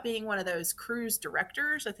thought about being one of those cruise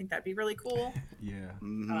directors. I think that'd be really cool. Yeah.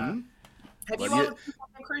 Have you all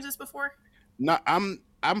performed on cruises before? No,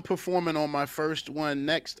 I'm performing on my first one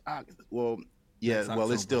next.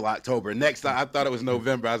 It's still October. I thought it was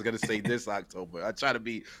November. I was going to say this October. I try to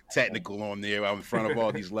be technical on there. I'm in front of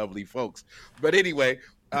all these lovely folks. But anyway,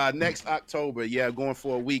 next October, going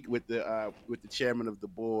for a week with the chairman of the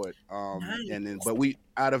board. Nice. And then, but we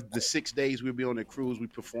out of the 6 days we'll be on the cruise, we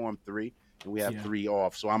perform 3, and we have 3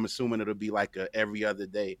 off. So I'm assuming it'll be like a every other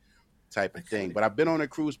day type of thing. But I've been on a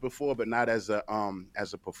cruise before, but not as a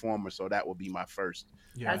performer. So that will be my first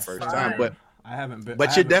time. But I haven't been. But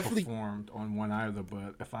I you're haven't definitely performed on one either.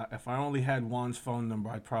 But if I only had Juan's phone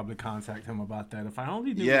number, I'd probably contact him about that. If I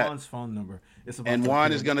only knew Juan's phone number, it's about. And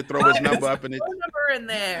Juan is gonna throw his number up in it. Phone number in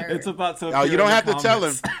there. It's about to. Oh, you don't have to tell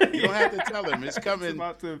him. comments. You don't have to tell him. It's coming.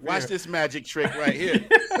 Watch this magic trick right here.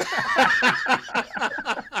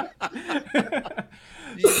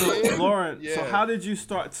 So, Lauren, so how did you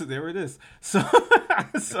start to? There it is. So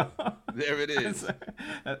there it is.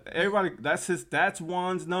 Everybody, that's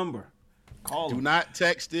Juan's number. Call him. Do not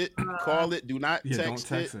text it. Call it. Do not text, don't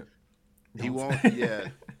text it. He won't. Yeah,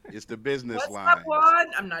 it's the business line. What's up, Juan?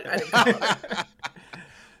 I'm not. I didn't call it.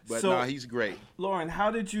 But no, he's great. Lauren, how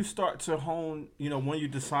did you start to hone? When you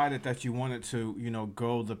decided that you wanted to,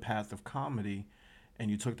 go the path of comedy, and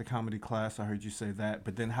you took the comedy class. I heard you say that.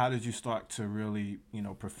 But then, how did you start to really,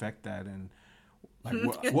 perfect that? And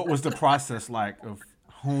like, what was the process like of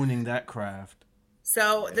honing that craft?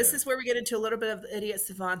 So this is where we get into a little bit of idiot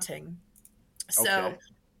savanting. So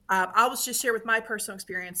I'll just share with my personal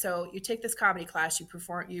experience. So you take this comedy class,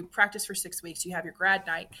 you practice for 6 weeks, you have your grad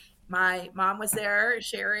night. My mom was there,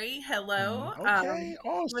 Sherry. Hello. Okay,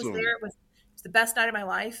 awesome. Was there. It was the best night of my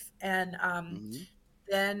life. And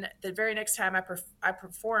then the very next time I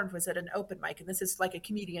performed was at an open mic, and this is like a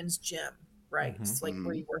comedian's gym, right? It's like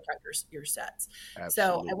where you work out your sets.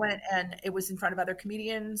 Absolutely. So I went, and it was in front of other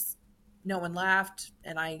comedians. No one laughed,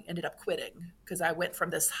 and I ended up quitting because I went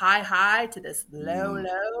from this high to this low,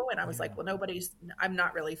 and I was like, well, I'm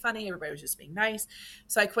not really funny. Everybody was just being nice.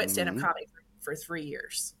 So I quit stand-up comedy for 3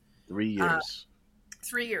 years. 3 years.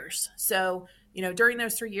 3 years. So, during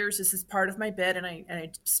those 3 years, this is part of my bit, and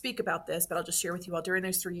I speak about this, but I'll just share with you all. During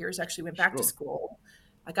those 3 years, I actually went back to school.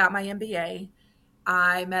 I got my MBA.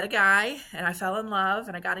 I met a guy, and I fell in love,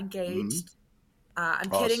 and I got engaged.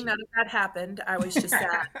 I'm kidding. None of that happened. I was just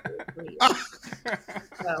sad.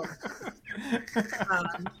 So,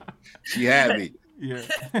 she had me. Yeah.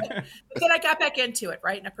 But then I got back into it,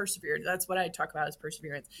 right? And I persevered. That's what I talk about is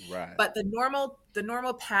perseverance. Right. But the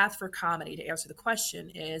normal path for comedy, to answer the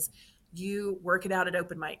question, is you work it out at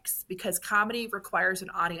open mics, because comedy requires an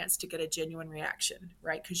audience to get a genuine reaction,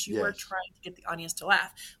 right? Because you are trying to get the audience to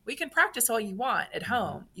laugh. We can practice all you want at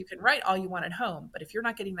home. You can write all you want at home. But if you're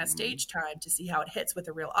not getting that stage time to see how it hits with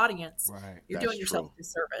a real audience, you're doing yourself a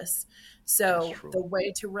disservice. So the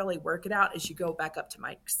way to really work it out is you go back up to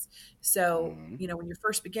mics. So, when you're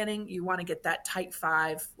first beginning, you want to get that tight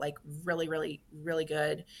 5, like really, really, really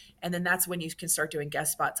good. And then that's when you can start doing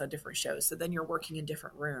guest spots on different shows. So then you're working in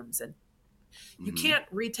different rooms, and you can't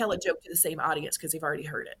retell a joke to the same audience because they've already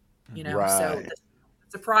heard it, So the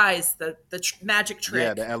surprise, the magic trick.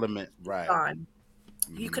 Yeah, the element, right.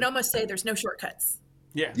 You can almost say there's no shortcuts.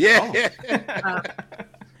 Yeah. Yeah.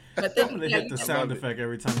 But then I'm gonna hit the sound effect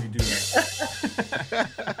every time you do that.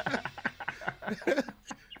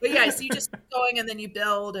 But so you just keep going, and then you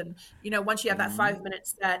build, and once you have that 5-minute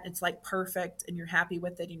set, it's like perfect, and you're happy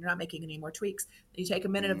with it, and you're not making any more tweaks. You take a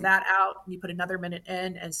minute of that out, and you put another minute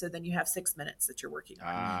in, and so then you have 6 minutes that you're working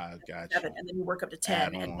on. Gotcha. 7, and then you work up to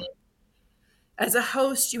 10. And then, as a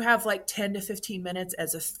host, you have like 10 to 15 minutes.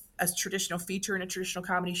 As a traditional feature in a traditional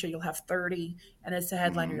comedy show, you'll have 30, and as a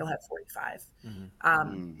headliner, you'll have 45.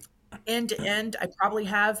 End to end, I probably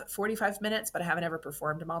have 45 minutes, but I haven't ever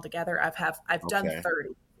performed them all together. I've done 30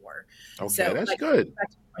 before. Okay, so, that's good. Back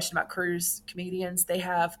to the question about cruise comedians, they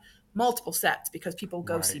have multiple sets because people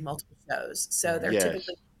go see multiple shows. So they're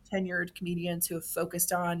typically tenured comedians who have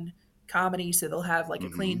focused on comedy. So they'll have like a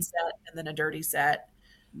clean set and then a dirty set.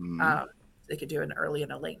 They could do an early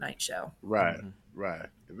and a late night show. Right.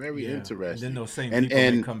 Very interesting. And then those same people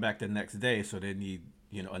may come back the next day, so they need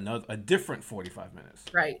a different 45 minutes.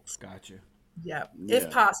 Right. Gotcha. Yeah.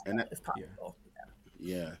 If possible.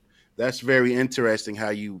 Yeah. That's very interesting how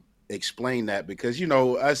you explain that, because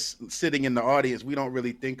us sitting in the audience, we don't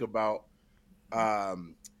really think about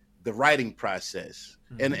the writing process.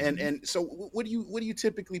 And so what do you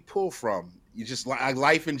typically pull from? You just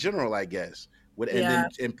life in general, I guess.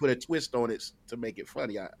 And put a twist on it to make it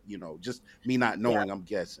funny. Just me not knowing, I'm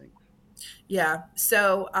guessing. Yeah.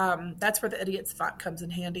 So that's where the idiot spot comes in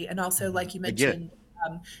handy. And also, like you mentioned,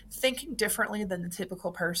 thinking differently than the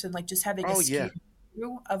typical person, like just having a skew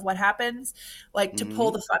of what happens, like to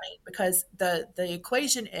pull the funny, because the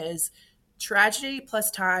equation is tragedy plus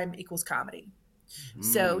time equals comedy.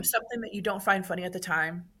 So something that you don't find funny at the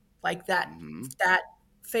time, like that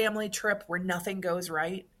family trip where nothing goes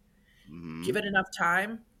right, give it enough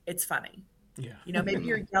time, it's funny. Yeah. You know, maybe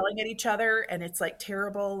you're yelling at each other and it's like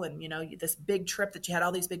terrible. And, you know, this big trip that you had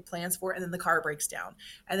all these big plans for, and then the car breaks down.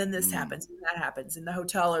 And then this happens and that happens. And the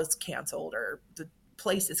hotel is canceled or the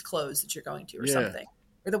place is closed that you're going to or something.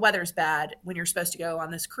 Or the weather's bad when you're supposed to go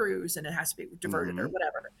on this cruise and it has to be diverted or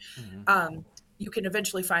whatever. You can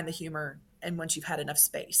eventually find the humor. And once you've had enough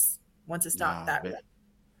space, once it's not that way.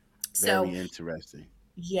 So very interesting.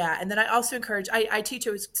 Yeah. And then I also encourage, I teach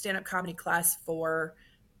a stand-up comedy class for,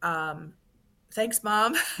 thanks,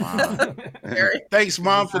 Mom. Wow. Thanks,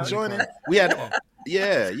 Mom, for joining. We had,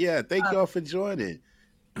 thank y'all for joining.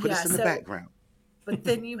 Put us in the background. But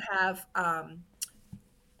then you have,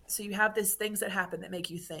 so you have these things that happen that make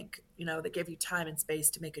you think, you know, that give you time and space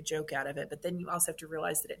to make a joke out of it. But then you also have to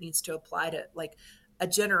realize that it needs to apply to, like, a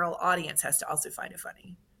general audience has to also find it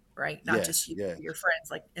funny, right? Not just you, your friends,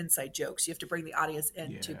 like inside jokes. You have to bring the audience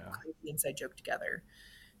in to create the inside joke together.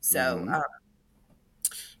 So,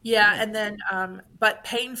 and then, but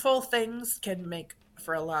painful things can make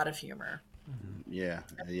for a lot of humor. That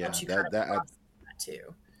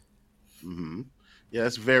too. Yeah,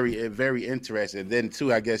 it's very, very interesting. Then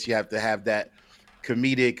too, I guess you have to have that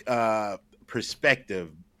comedic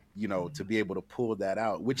perspective, you know, to be able to pull that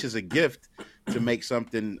out, which is a gift to make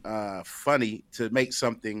something funny, to make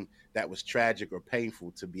something that was tragic or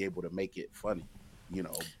painful, to be able to make it funny, you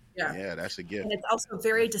know. Yeah, that's a gift. And it's also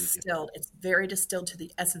very distilled. It's very distilled to the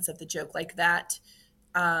essence of the joke, like that.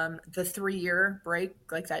 The 3-year break,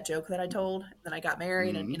 like that joke that I told. Then I got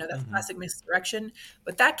married, and you know that's classic misdirection.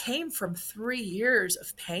 But that came from 3 years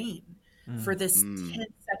of pain for this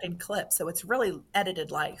 10-second clip. So it's really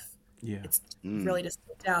edited life. Yeah, it's really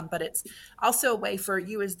distilled down. But it's also a way for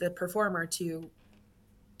you as the performer to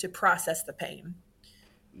process the pain.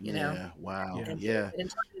 You know. Wow. And turn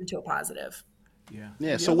it into a positive.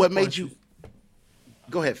 Yeah. So what made you?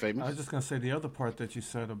 Go ahead, Famous. I was just gonna say the other part that you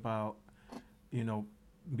said about, you know,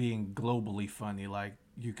 being globally funny. Like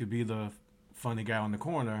you could be the funny guy on the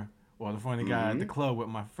corner or the funny guy at the club with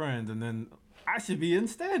my friends, and then I should be in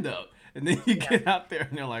stand up. And then you get out there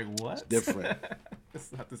and they're like, what? It's different.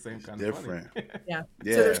 It's not the same kind of funny. Yeah.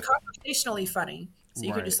 So there's conversationally funny. So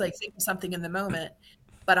you can just like think of something in the moment.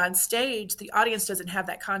 But on stage, the audience doesn't have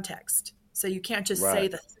that context. So you can't just say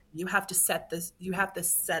the thing. You have to set this, you have to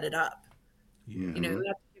set it up. You know, you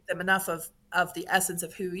have to give them enough of the essence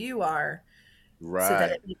of who you are. Right.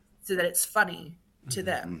 So that it's funny to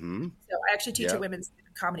them. So I actually teach a women's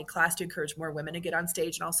comedy class to encourage more women to get on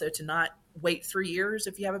stage, and also to not wait 3 years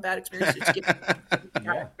if you have a bad experience. Just keep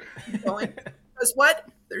going. Because what?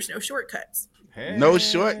 There's no shortcuts. Hey. No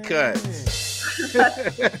shortcuts. That's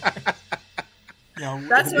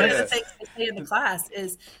one of the things I say in the class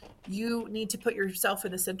is you need to put yourself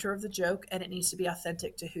in the center of the joke, and it needs to be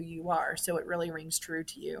authentic to who you are. So it really rings true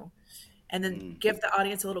to you. And then give the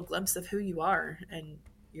audience a little glimpse of who you are and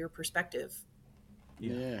your perspective.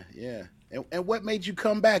 Yeah. And what made you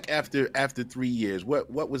come back after 3 years? What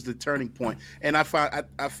was the turning point? And I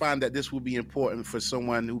find that this will be important for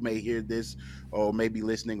someone who may hear this or maybe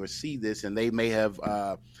listening or see this, and they may have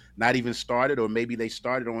not even started, or maybe they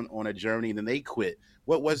started on a journey and then they quit.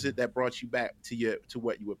 What was it that brought you back to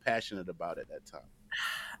what you were passionate about at that time?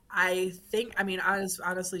 I was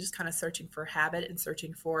honestly just kind of searching for habit and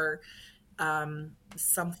searching for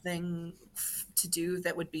something to do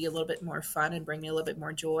that would be a little bit more fun and bring me a little bit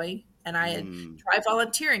more joy. And I had tried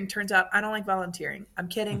volunteering. Turns out I don't like volunteering. I'm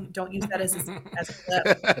kidding. Don't use that as a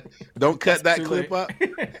clip. Don't cut that clip up.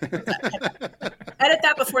 Edit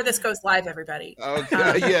that before this goes live, everybody.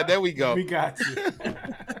 Okay. There we go. We got you.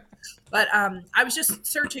 But I was just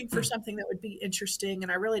searching for something that would be interesting,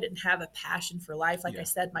 and I really didn't have a passion for life. Like I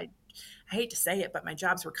said, I hate to say it, but my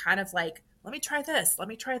jobs were kind of like, let me try this, let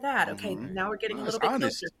me try that. Okay, now we're getting a little bit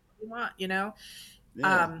closer to what we want, you know?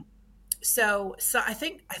 Yeah. So I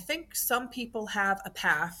think some people have a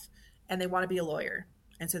path and they want to be a lawyer,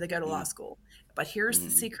 and so they go to law school. But here's the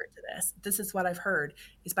secret to this. This is what I've heard,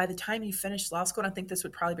 is by the time you finish law school, and I think this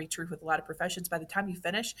would probably be true with a lot of professions, by the time you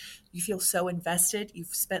finish, you feel so invested,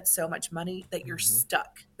 you've spent so much money that you're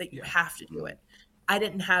stuck, that you have to do it. I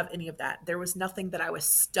didn't have any of that. There was nothing that I was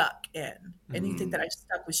stuck in. Anything that I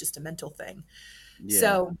stuck was just a mental thing. Yeah.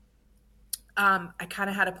 So I kind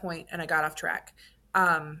of had a point and I got off track.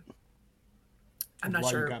 I'm not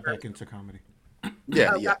sure. You got back into comedy.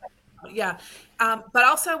 Yeah. But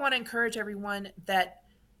also I want to encourage everyone that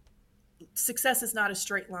success is not a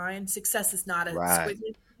straight line. Success is not a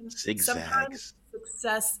squiggly line. Sometimes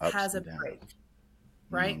success has a break.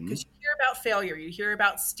 Right? Because you hear about failure. You hear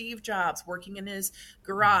about Steve Jobs working in his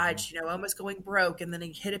garage, almost going broke, and then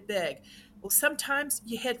he hit it big. Well, sometimes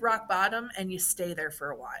you hit rock bottom and you stay there for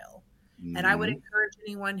a while. And I would encourage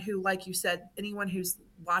anyone who, like you said, anyone who's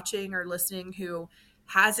watching or listening who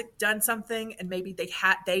hasn't done something and maybe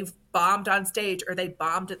they've bombed on stage, or they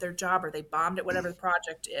bombed at their job, or they bombed at whatever the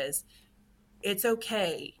project is. It's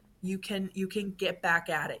okay. You can get back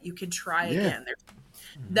at it. You can try again.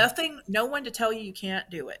 There's no one to tell you can't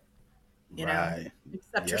do it. You know,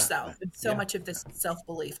 except yourself. And so much of this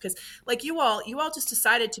self-belief, because like you all just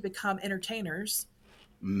decided to become entertainers.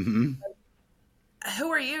 Mm-hmm. Who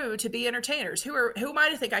are you to be entertainers? Who am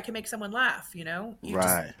I to think I can make someone laugh? You know,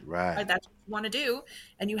 Right. That's what you want to do.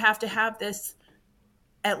 And you have to have this,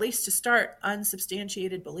 at least to start,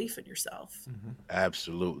 unsubstantiated belief in yourself.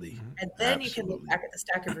 Absolutely. And then you can look back at the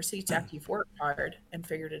stack of receipts after you've worked hard and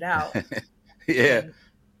figured it out. Yeah.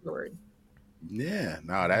 Yeah,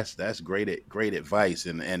 no, that's great advice,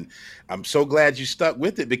 and I'm so glad you stuck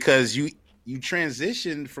with it, because you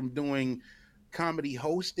transitioned from doing comedy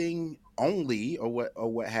hosting only or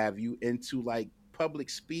what have you into like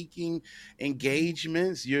public speaking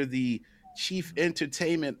engagements. You're the chief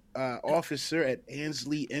entertainment officer at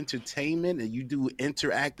Ansley Entertainment, and you do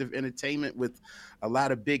interactive entertainment with a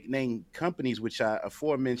lot of big name companies, which I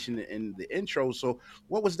aforementioned in the intro. So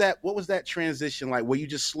what was that transition like? Were you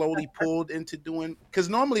just slowly pulled into doing, because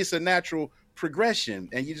normally it's a natural progression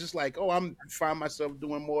and you're just like, oh, I'm find myself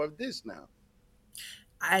doing more of this now.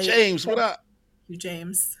 James, what up? You,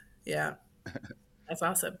 James. Yeah. That's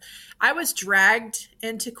awesome. I was dragged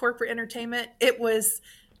into corporate entertainment.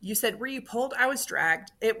 You said, were you pulled? I was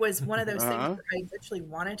dragged. It was one of those things that I eventually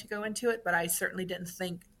wanted to go into it, but I certainly didn't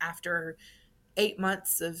think after 8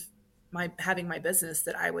 months of having my business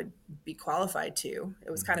that I would be qualified to. It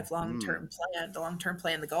was kind of the long-term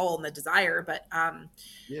plan, the goal and the desire. But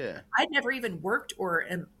I'd never even worked or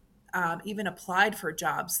even applied for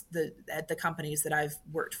jobs at the companies that I've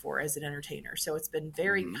worked for as an entertainer. So it's been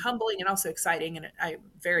very humbling and also exciting. And I'm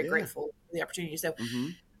very grateful for the opportunity. So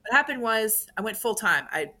what happened was I went full time.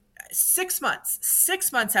 6 months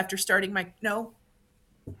after starting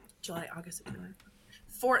July, August, September.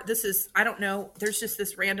 I don't know. There's just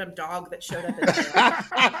this random dog that showed up.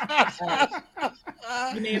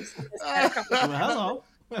 You may have seen this hello.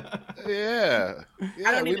 Yeah.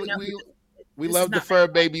 I don't even know. We love the fur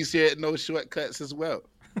babies here at No Shortcuts as well.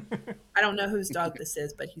 I don't know whose dog this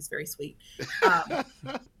is, but he's very sweet.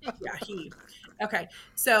 Okay.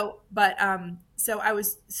 So I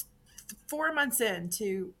was 4 months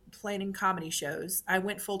into planning comedy shows. I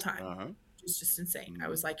went full time. It was just insane. I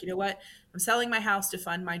was like, you know what? I'm selling my house to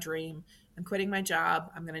fund my dream. I'm quitting my job.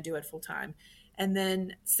 I'm going to do it full time. And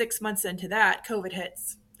then 6 months into that, COVID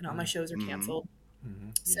hits and all my shows are canceled.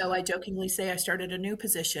 So I jokingly say I started a new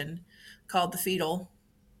position called the fetal.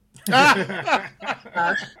 Stayed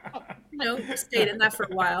in that for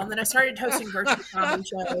a while. And then I started hosting virtual comedy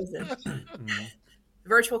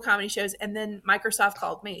shows. And then Microsoft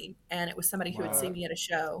called me, and it was somebody who had seen me at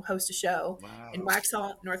host a show in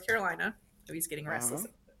Waxhaw, North Carolina. Oh, he's getting restless.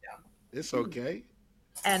 It's okay.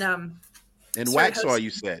 And in Waxhaw, you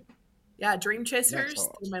said? Yeah, Dream Chasers,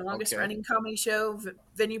 my longest running comedy show.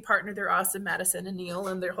 Venue partner, they're awesome, Madison and Neil,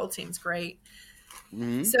 and their whole team's great.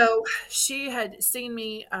 So she had seen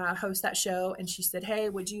me host that show, and she said, hey,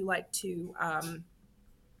 would you like to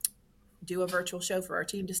do a virtual show for our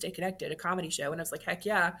team to stay connected, a comedy show? And I was like, heck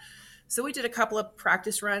yeah. So we did a couple of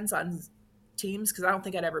practice runs on Teams, because I don't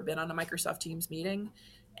think I'd ever been on a Microsoft Teams meeting.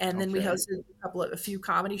 And then we hosted a few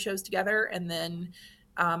comedy shows together. And then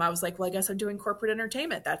I was like, well, I guess I'm doing corporate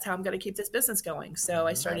entertainment. That's how I'm going to keep this business going. So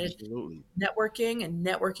I started networking, and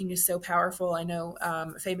networking is so powerful. I know,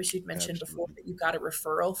 Famous, you'd mentioned before that you got a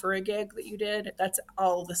referral for a gig that you did. That's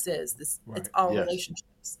all this is. It's all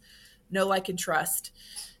relationships, know, like, and trust.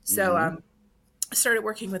 So I started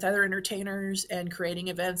working with other entertainers and creating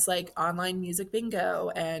events like online music bingo,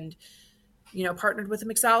 and, partnered with a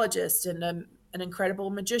mixologist and an incredible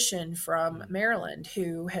magician from Maryland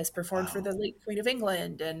who has performed for the late Queen of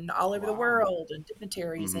England and all over the world, and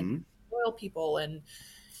dignitaries and royal people. And,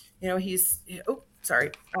 he's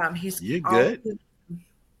You're good.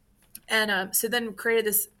 And so then created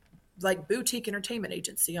this like boutique entertainment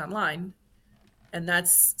agency online. And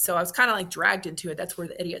so I was kind of like dragged into it. That's where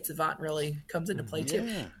the Idiot Savant really comes into play too.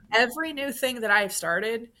 Every new thing that I have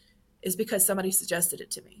started is because somebody suggested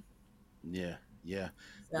it to me.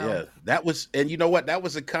 That was, and you know what? That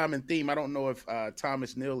was a common theme. I don't know if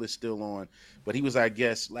Thomas Neal is still on, but he was our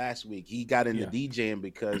guest last week. He got into DJing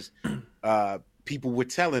because people were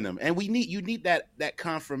telling him, and you need that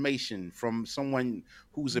confirmation from someone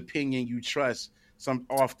whose opinion you trust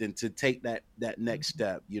often to take that next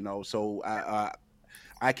step. So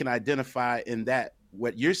I can identify in that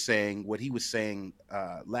what you're saying, what he was saying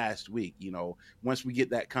last week. You know, once we get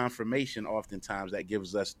that confirmation, oftentimes that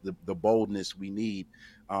gives us the boldness we need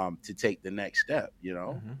to take the next step. You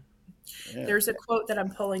know, yeah. There's a quote that I'm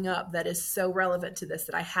pulling up that is so relevant to this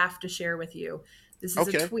that I have to share with you. This is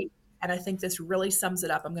a tweet, and I think this really sums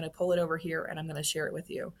it up. I'm going to pull it over here, and I'm going to share it with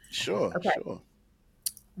you. Sure. Okay. Sure.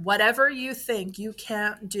 Whatever you think you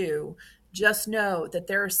can't do, just know that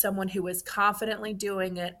there is someone who is confidently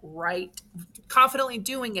doing it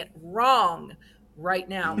wrong right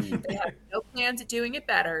now. They have no plans of doing it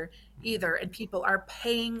better either, and people are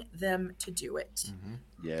paying them to do it.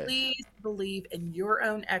 Yes. Please believe in your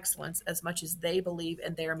own excellence as much as they believe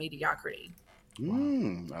in their mediocrity.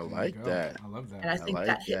 I like that. I love that. And I think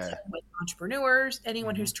that hits home with entrepreneurs,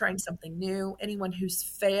 anyone who's trying something new, anyone who's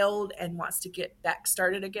failed and wants to get back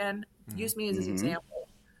started again. Use me as an example.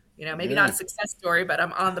 You know, maybe not a success story, but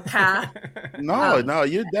I'm on the path. No,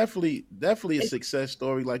 you're definitely a success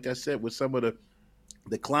story. Like I said, with some of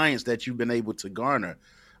the clients that you've been able to garner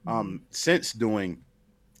since doing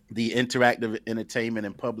the interactive entertainment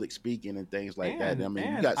and public speaking and things like that. I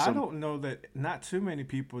mean, you got some... I don't know that not too many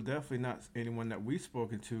people, definitely not anyone that we've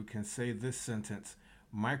spoken to, can say this sentence: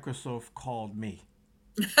 Microsoft called me.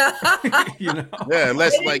 You know? Yeah,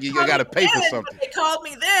 unless like you got to pay for something. They called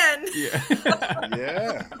me then.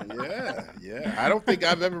 Yeah. I don't think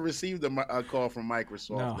I've ever received a call from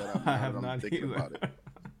Microsoft. No, I have not thinking about it.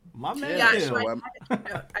 My man, I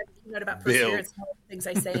keynote about perseverance. One of the things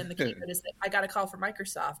I say in the keynote is that I got a call from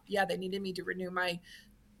Microsoft. Yeah, they needed me to renew my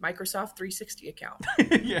Microsoft 360 account.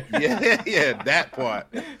 yeah, that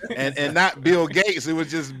part. And not Bill Gates. It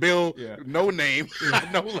was just Bill, no name,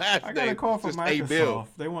 no last name. I got a call from Microsoft. Bill.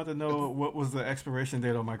 They want to know what was the expiration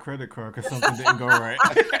date on my credit card because something didn't go right.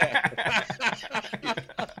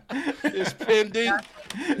 It's pending.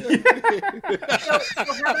 So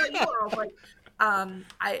how about you, Earl? Like,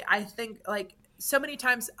 I think like so many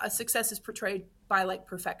times a success is portrayed by like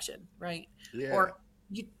perfection, right? Yeah. Or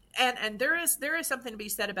you. And there is something to be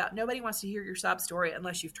said about nobody wants to hear your sob story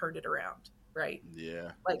unless you've turned it around, right?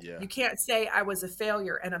 Yeah. Like you can't say I was a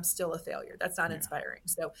failure and I'm still a failure. That's not inspiring.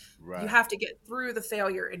 So you have to get through the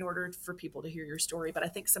failure in order for people to hear your story. But I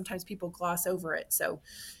think sometimes people gloss over it. So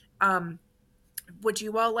would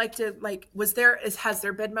you all like to has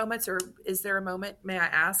there been moments or is there a moment, may I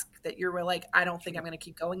ask, that you were like, I don't think I'm going to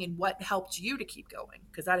keep going, and what helped you to keep going?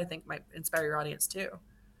 Because that I think might inspire your audience too.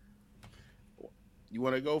 You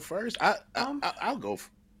want to go first? I'll go.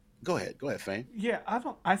 Go ahead, Fame. Yeah,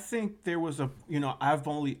 I think there was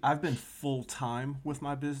I've been full time with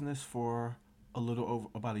my business for a little over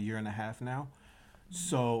about a year and a half now.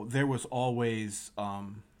 So there was always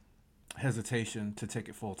hesitation to take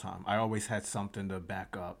it full time. I always had something to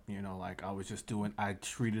back up, like I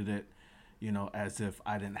treated it, as if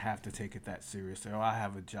I didn't have to take it that seriously. I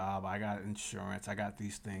have a job, I got insurance, I got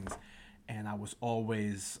these things. And I was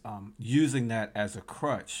always using that as a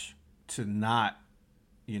crutch to not,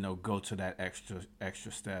 go to that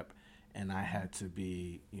extra step. And I had to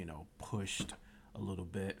be, pushed a little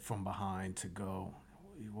bit from behind to go,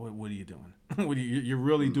 what are you doing? You're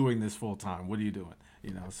really doing this full time. What are you doing?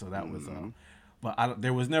 So that was, but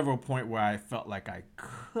there was never a point where I felt like I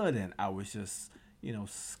couldn't. I was just,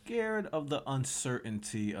 scared of the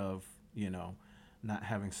uncertainty of, not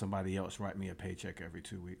having somebody else write me a paycheck every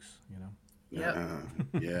 2 weeks,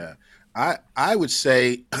 Yeah. I would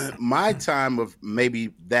say my time of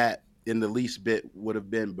maybe that in the least bit would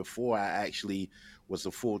have been before I actually was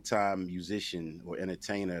a full-time musician or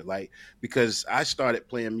entertainer, because I started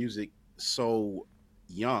playing music so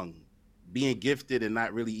young, being gifted and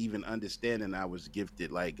not really even understanding I was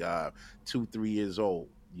gifted, 2-3 years old,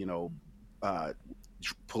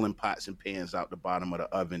 pulling pots and pans out the bottom of the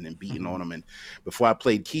oven and beating on them. And before I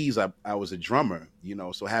played keys, I was a drummer,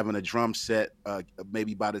 so having a drum set,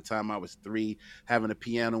 maybe by the time I was 3, having a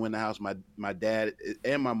piano in the house. My dad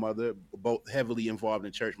and my mother both heavily involved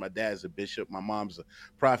in church. My dad's a bishop. My mom's a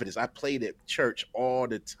prophetess. I played at church all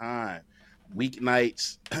the time,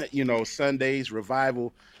 weeknights, Sundays,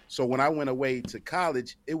 revival. So when I went away to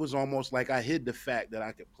college, it was almost like I hid the fact that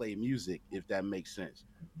I could play music, if that makes sense.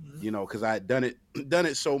 Because I had done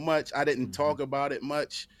it so much. I didn't talk about it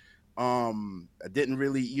much. I didn't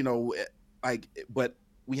really, but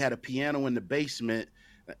we had a piano in the basement.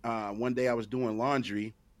 One day I was doing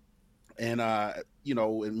laundry and, and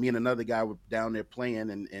me and another guy were down there playing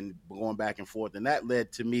and going back and forth. And that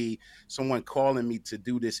led to someone calling me to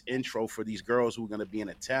do this intro for these girls who were going to be in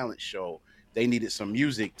a talent show. They needed some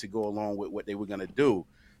music to go along with what they were going to do.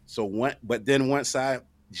 But then once I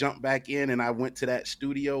jumped back in and I went to that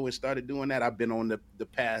studio and started doing that, I've been on the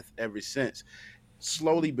path ever since.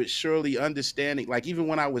 slowly but surely understanding. Like even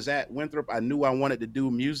when I was at Winthrop, I knew I wanted to do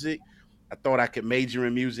music. I thought I could major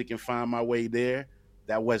in music and find my way there.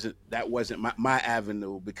 That wasn't my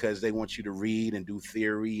avenue, because they want you to read and do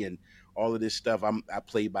theory and all of this stuff. I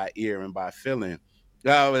play by ear and by feeling.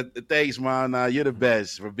 Thanks, man. You're the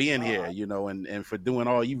best for being here, and for doing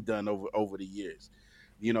all you've done over the years,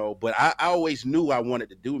 But I always knew I wanted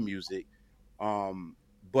to do music.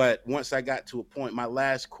 But once I got to a point, my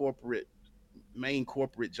last main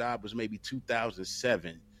corporate job was maybe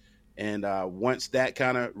 2007. And once that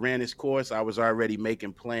kind of ran its course, I was already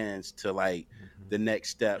making plans to like the next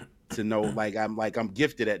step, to know I'm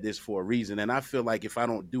gifted at this for a reason. And I feel like if I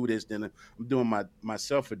don't do this, then I'm doing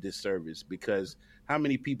myself a disservice, because how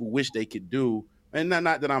many people wish they could do, and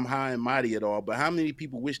not that I'm high and mighty at all, but how many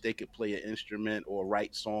people wish they could play an instrument or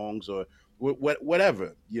write songs or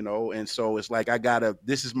whatever, And so it's like,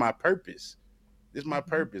 this is my purpose. This is my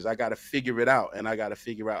purpose. I got to figure it out, and I got to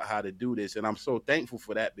figure out how to do this. And I'm so thankful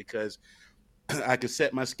for that, because I can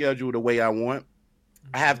set my schedule the way I want.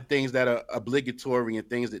 I have things that are obligatory and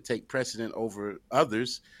things that take precedent over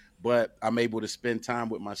others, but I'm able to spend time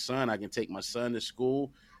with my son. I can take my son to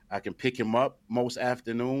school. I can pick him up most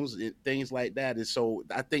afternoons and things like that. And so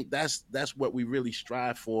I think that's what we really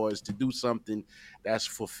strive for, is to do something that's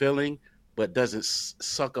fulfilling, but doesn't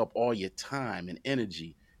suck up all your time and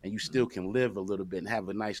energy. And you still can live a little bit and have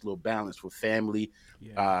a nice little balance for family,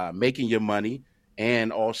 making your money,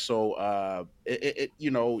 and also,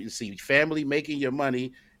 you see family, making your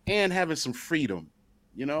money, and having some freedom.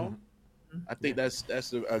 I think that's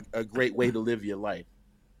a great way to live your life.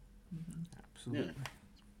 Absolutely. Yeah.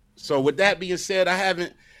 So with that being said, I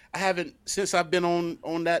haven't since I've been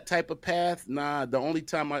on that type of path. The only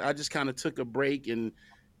time I just kind of took a break and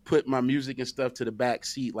put my music and stuff to the back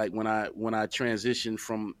seat, like when I transitioned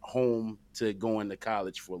from home to going to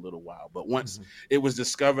college for a little while. But once it was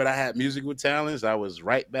discovered I had musical talents, I was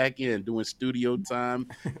right back in doing studio time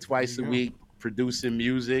twice a week, producing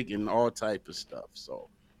music and all type of stuff. So,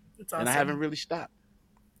 that's awesome. And I haven't really stopped.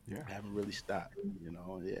 Yeah, I haven't really stopped. Yeah.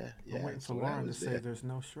 I'm waiting for Lauren to say there's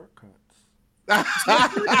no shortcuts. Hey.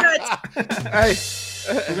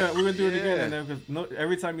 We're gonna do it again, and then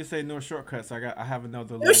every time you say no shortcuts, I have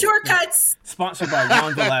another. No shortcuts. Sponsored by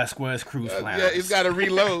Juan Velasquez Cruise Planners. Yeah, he's got to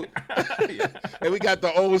reload. And we got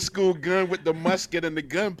the old school gun with the musket and the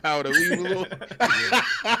gunpowder.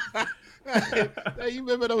 Hey, you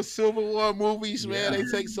remember those Civil War movies, man? They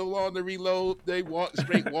take so long to reload. They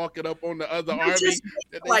walking up on the other army. And they still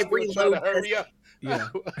trying to hurry up. Yeah.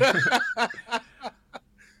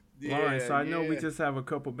 Lauren, so I know we just have a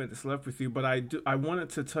couple minutes left with you, but I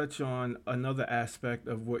wanted to touch on another aspect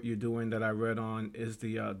of what you're doing that I read on, is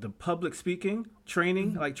the public speaking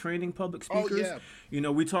training, like training public speakers. Oh, yeah.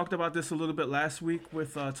 We talked about this a little bit last week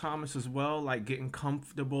with Thomas as well, like getting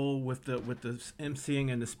comfortable with the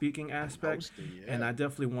emceeing and the speaking aspect. And I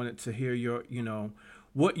definitely wanted to hear your,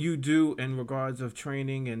 what you do in regards of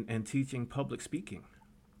training and teaching public speaking.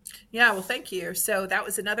 Yeah, well, thank you. So that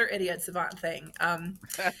was another idiot savant thing.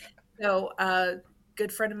 So a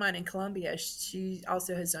good friend of mine in Columbia, she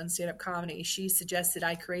also has done stand-up comedy. She suggested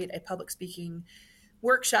I create a public speaking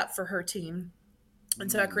workshop for her team.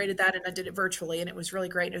 And so I created that, and I did it virtually, and it was really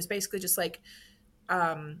great. And it was basically just like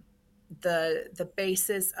the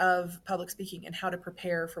basis of public speaking and how to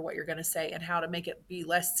prepare for what you're going to say and how to make it be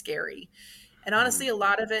less scary. And honestly, a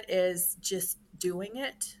lot of it is just doing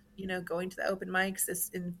it. Going to the open mics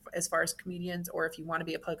as far as comedians, or if you want to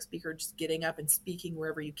be a public speaker, just getting up and speaking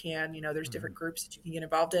wherever you can. There's different groups that you can get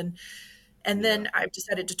involved in. And then I've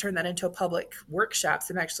decided to turn that into a public workshop.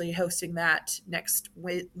 So I'm actually hosting that next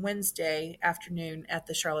Wednesday afternoon at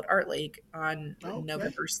the Charlotte Art League on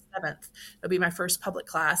November 7th. It'll be my first public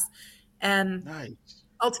class. And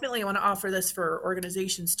ultimately, I want to offer this for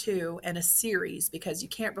organizations too, and a series, because you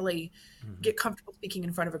can't really get comfortable speaking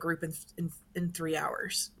in front of a group in 3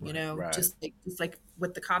 hours. Just like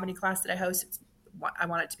with the comedy class that I host, I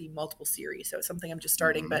want it to be multiple series. So it's something I'm just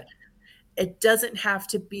starting, but it doesn't have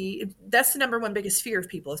to be. That's the number one biggest fear of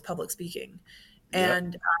people, is public speaking,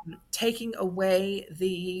 and taking away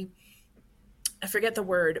I forget the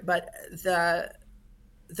word, but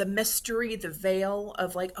the mystery, the veil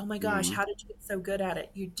of like, oh my gosh, how did you get so good at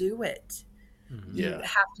it? You do it. You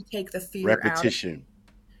have to take the fear out.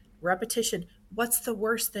 Repetition. What's the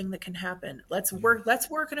worst thing that can happen? Let's work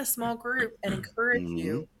in a small group and encourage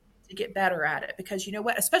you to get better at it. Because you know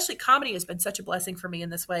what? Especially comedy has been such a blessing for me in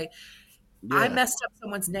this way. Yeah. I messed up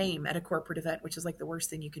someone's name at a corporate event, which is like the worst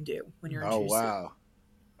thing you can do when you're in shoes. Wow.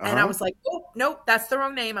 And I was like, oh, nope, that's the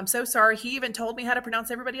wrong name. I'm so sorry. He even told me how to pronounce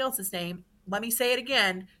everybody else's name. Let me say it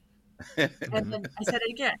again. And then I said it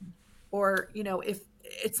again. or, you know, if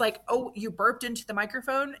it's like, oh, you burped into the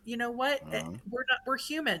microphone, you know what? We're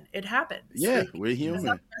human. It happens. Yeah, like, we're human. It's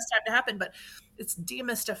not the best time to happen, but it's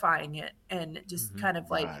demystifying it and just kind of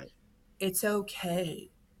like, it's okay.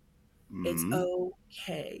 It's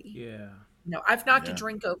okay. Yeah. No, I've knocked a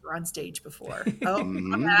drink over on stage before. Oh,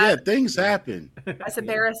 yeah, things happen. That's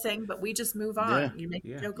embarrassing, but we just move on. Yeah. You make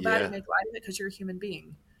a joke about it, you make light of it because you're a human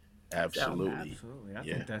being. Absolutely. Absolutely. I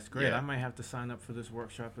think that's great. I might have to sign up for this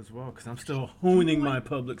workshop as well because I'm still honing my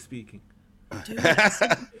public speaking.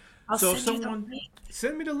 So if someone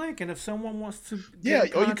send me the link, and if someone wants to get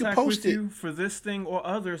in contact you can post with you for this thing or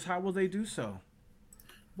others, how will they do so?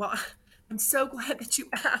 Well, I'm so glad that you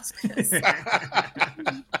asked this.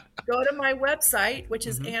 Go to my website, which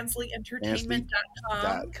is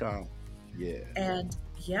AnsleyEntertainment.com. Yeah. And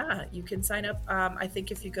yeah, you can sign up. I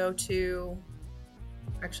think if you go to,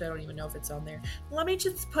 actually, I don't even know if it's on there. Let me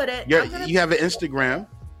just put it. You have an Instagram.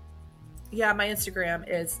 Yeah, my Instagram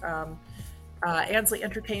is Ansley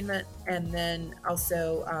Entertainment, and then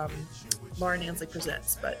also Lauren Ansley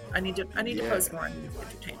Presents. But I need to post more on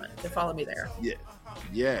Entertainment to follow me there. Yeah.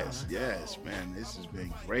 Yes, man. This has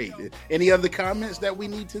been great. Any other comments that we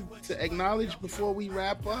need to acknowledge before we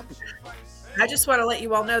wrap up? I just want to let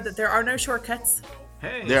you all know that there are no shortcuts.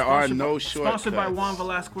 Hey, there are no shortcuts. Sponsored by Juan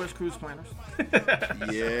Velasquez Cruise Planners.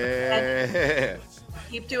 Yeah.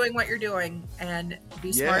 Keep doing what you're doing and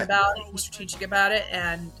be smart about it, be strategic about it,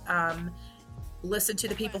 and listen to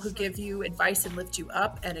the people who give you advice and lift you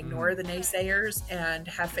up, and ignore the naysayers, and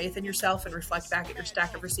have faith in yourself and reflect back at your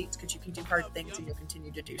stack of receipts, because you can do hard things and you'll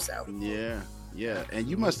continue to do so. Yeah. And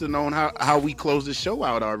you must have known how we closed the show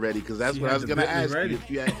out already, because that's what I was going to ask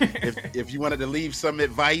you. If you wanted to leave some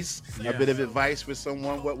advice, a bit of advice for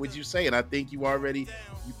someone, what would you say? And I think you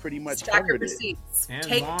pretty much stack covered of receipts. And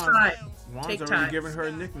Take time. Juan's already given her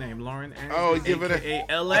a nickname, Lauren Ansley, oh, giving her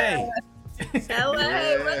LA.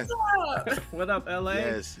 LA, what's up? What up, LA?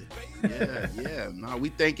 Yes. Yeah. No, we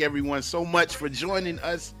thank everyone so much for joining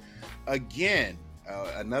us again.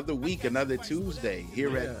 Another week, another Tuesday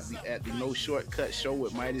here at the No Shortcut Show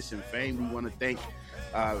with Midas and Fame. We want to thank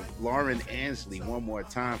Lauren Ansley one more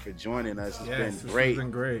time for joining us. It's been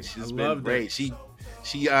great. She's been great.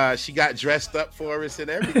 She got dressed up for us and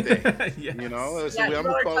everything. You know, so I'm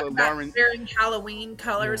gonna call her Lauren. Wearing Halloween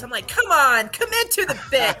colors. I'm like, come on, commit to the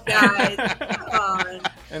bit, guys. Come on.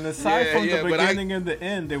 And aside from the beginning and the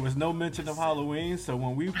end, there was no mention of Halloween. So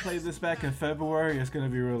when we play this back in February, it's gonna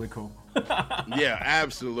be really cool. Yeah,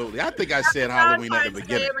 absolutely. I think I said Halloween at the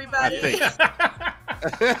beginning. Everybody.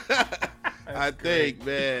 I think,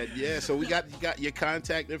 man. Yeah, so you got your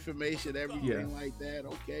contact information, everything like that.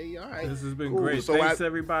 Okay, all right. This has been great. So thanks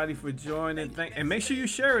everybody for joining. And make sure you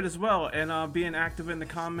share it as well. And being active in the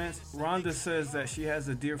comments. Rhonda says that she has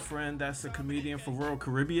a dear friend that's a comedian for Royal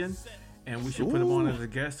Caribbean, and we should put him on as a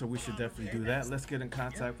guest. So we should definitely do that. Let's get in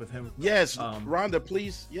contact with him. Yes, Rhonda,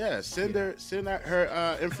 please. Yeah, send her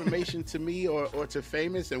information to me or to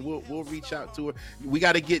Famous, and we'll reach out to her. We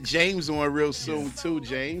got to get James on real soon too.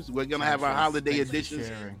 James, we're gonna have our holiday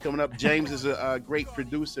editions coming up. James is a great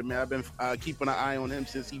producer, man. I've been keeping an eye on him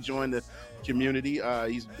since he joined the community.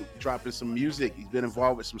 He's dropping some music. He's been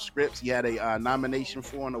involved with some scripts. He had a nomination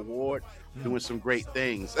for an award. Doing some great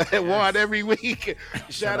things. Juan every week.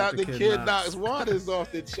 Shout out to Kid Knox. Juan is off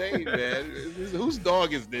the chain, man. Whose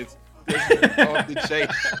dog is this? Off the chain.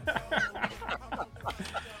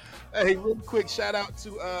 Hey, real quick shout out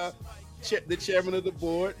to the chairman of the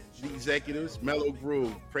board, the executives, Mellow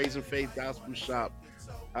Groove, Praise and Faith Gospel Shop,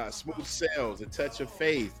 Smooth Sales, A Touch of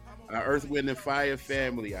Faith, our Earth, Wind, and Fire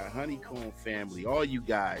family, our Honeycomb family, all you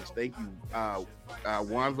guys. Thank you.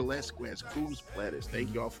 Juan Velasquez, Cruise Planners.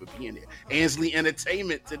 Thank you all for being here. Ansley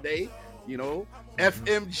Entertainment today, you know.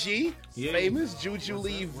 FMG, Famous, Juju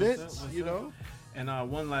Lee Events, you know. And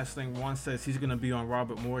one last thing, Juan says he's going to be on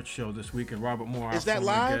Robert Moore's show this week, and Robert Moore. Is that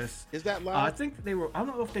live? Is that live? I think I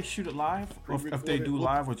don't know if they shoot it live, or if they do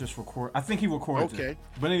live or just record. I think he records it.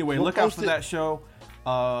 But anyway, look out for that show.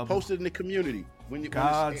 Post it in the community.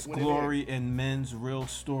 God's Glory and Men's Real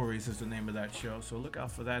Stories is the name of that show. So look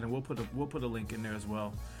out for that, and we'll put a link in there as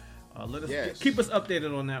well. Keep us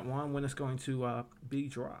updated on that one when it's going to be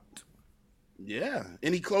dropped. Yeah.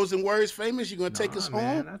 Any closing words, Famous? You gonna take us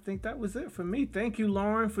home? I think that was it for me. Thank you,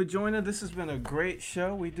 Lauren, for joining. This has been a great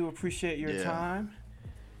show. We do appreciate your time.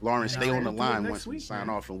 Lauren, stay on the line once we sign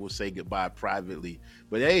off, and we'll say goodbye privately.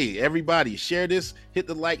 But hey, everybody, share this, hit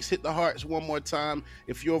the likes, hit the hearts one more time.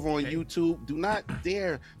 If you're over on YouTube, do not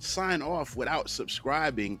dare sign off without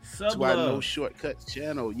subscribing to our No Shortcuts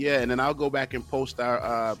channel. Yeah, and then I'll go back and post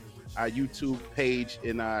our YouTube page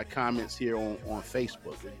in our comments here on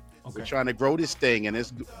Facebook. We're trying to grow this thing, and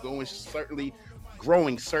it's growing certainly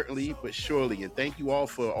but surely. And thank you all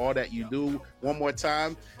for all that you do. One more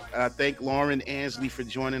time, thank Lauren Ansley for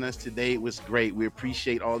joining us today. It was great. We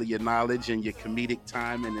appreciate all of your knowledge and your comedic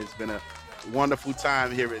time, and it's been a wonderful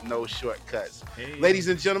time here at No Shortcuts. Hey. Ladies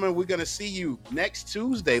and gentlemen, we're going to see you next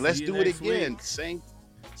Tuesday. Let's do it again.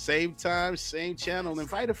 Same time, same channel.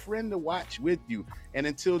 Invite a friend to watch with you. And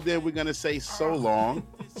until then, we're going to say so long.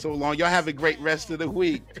 So long. Y'all have a great rest of the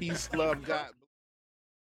week. Peace, love, God.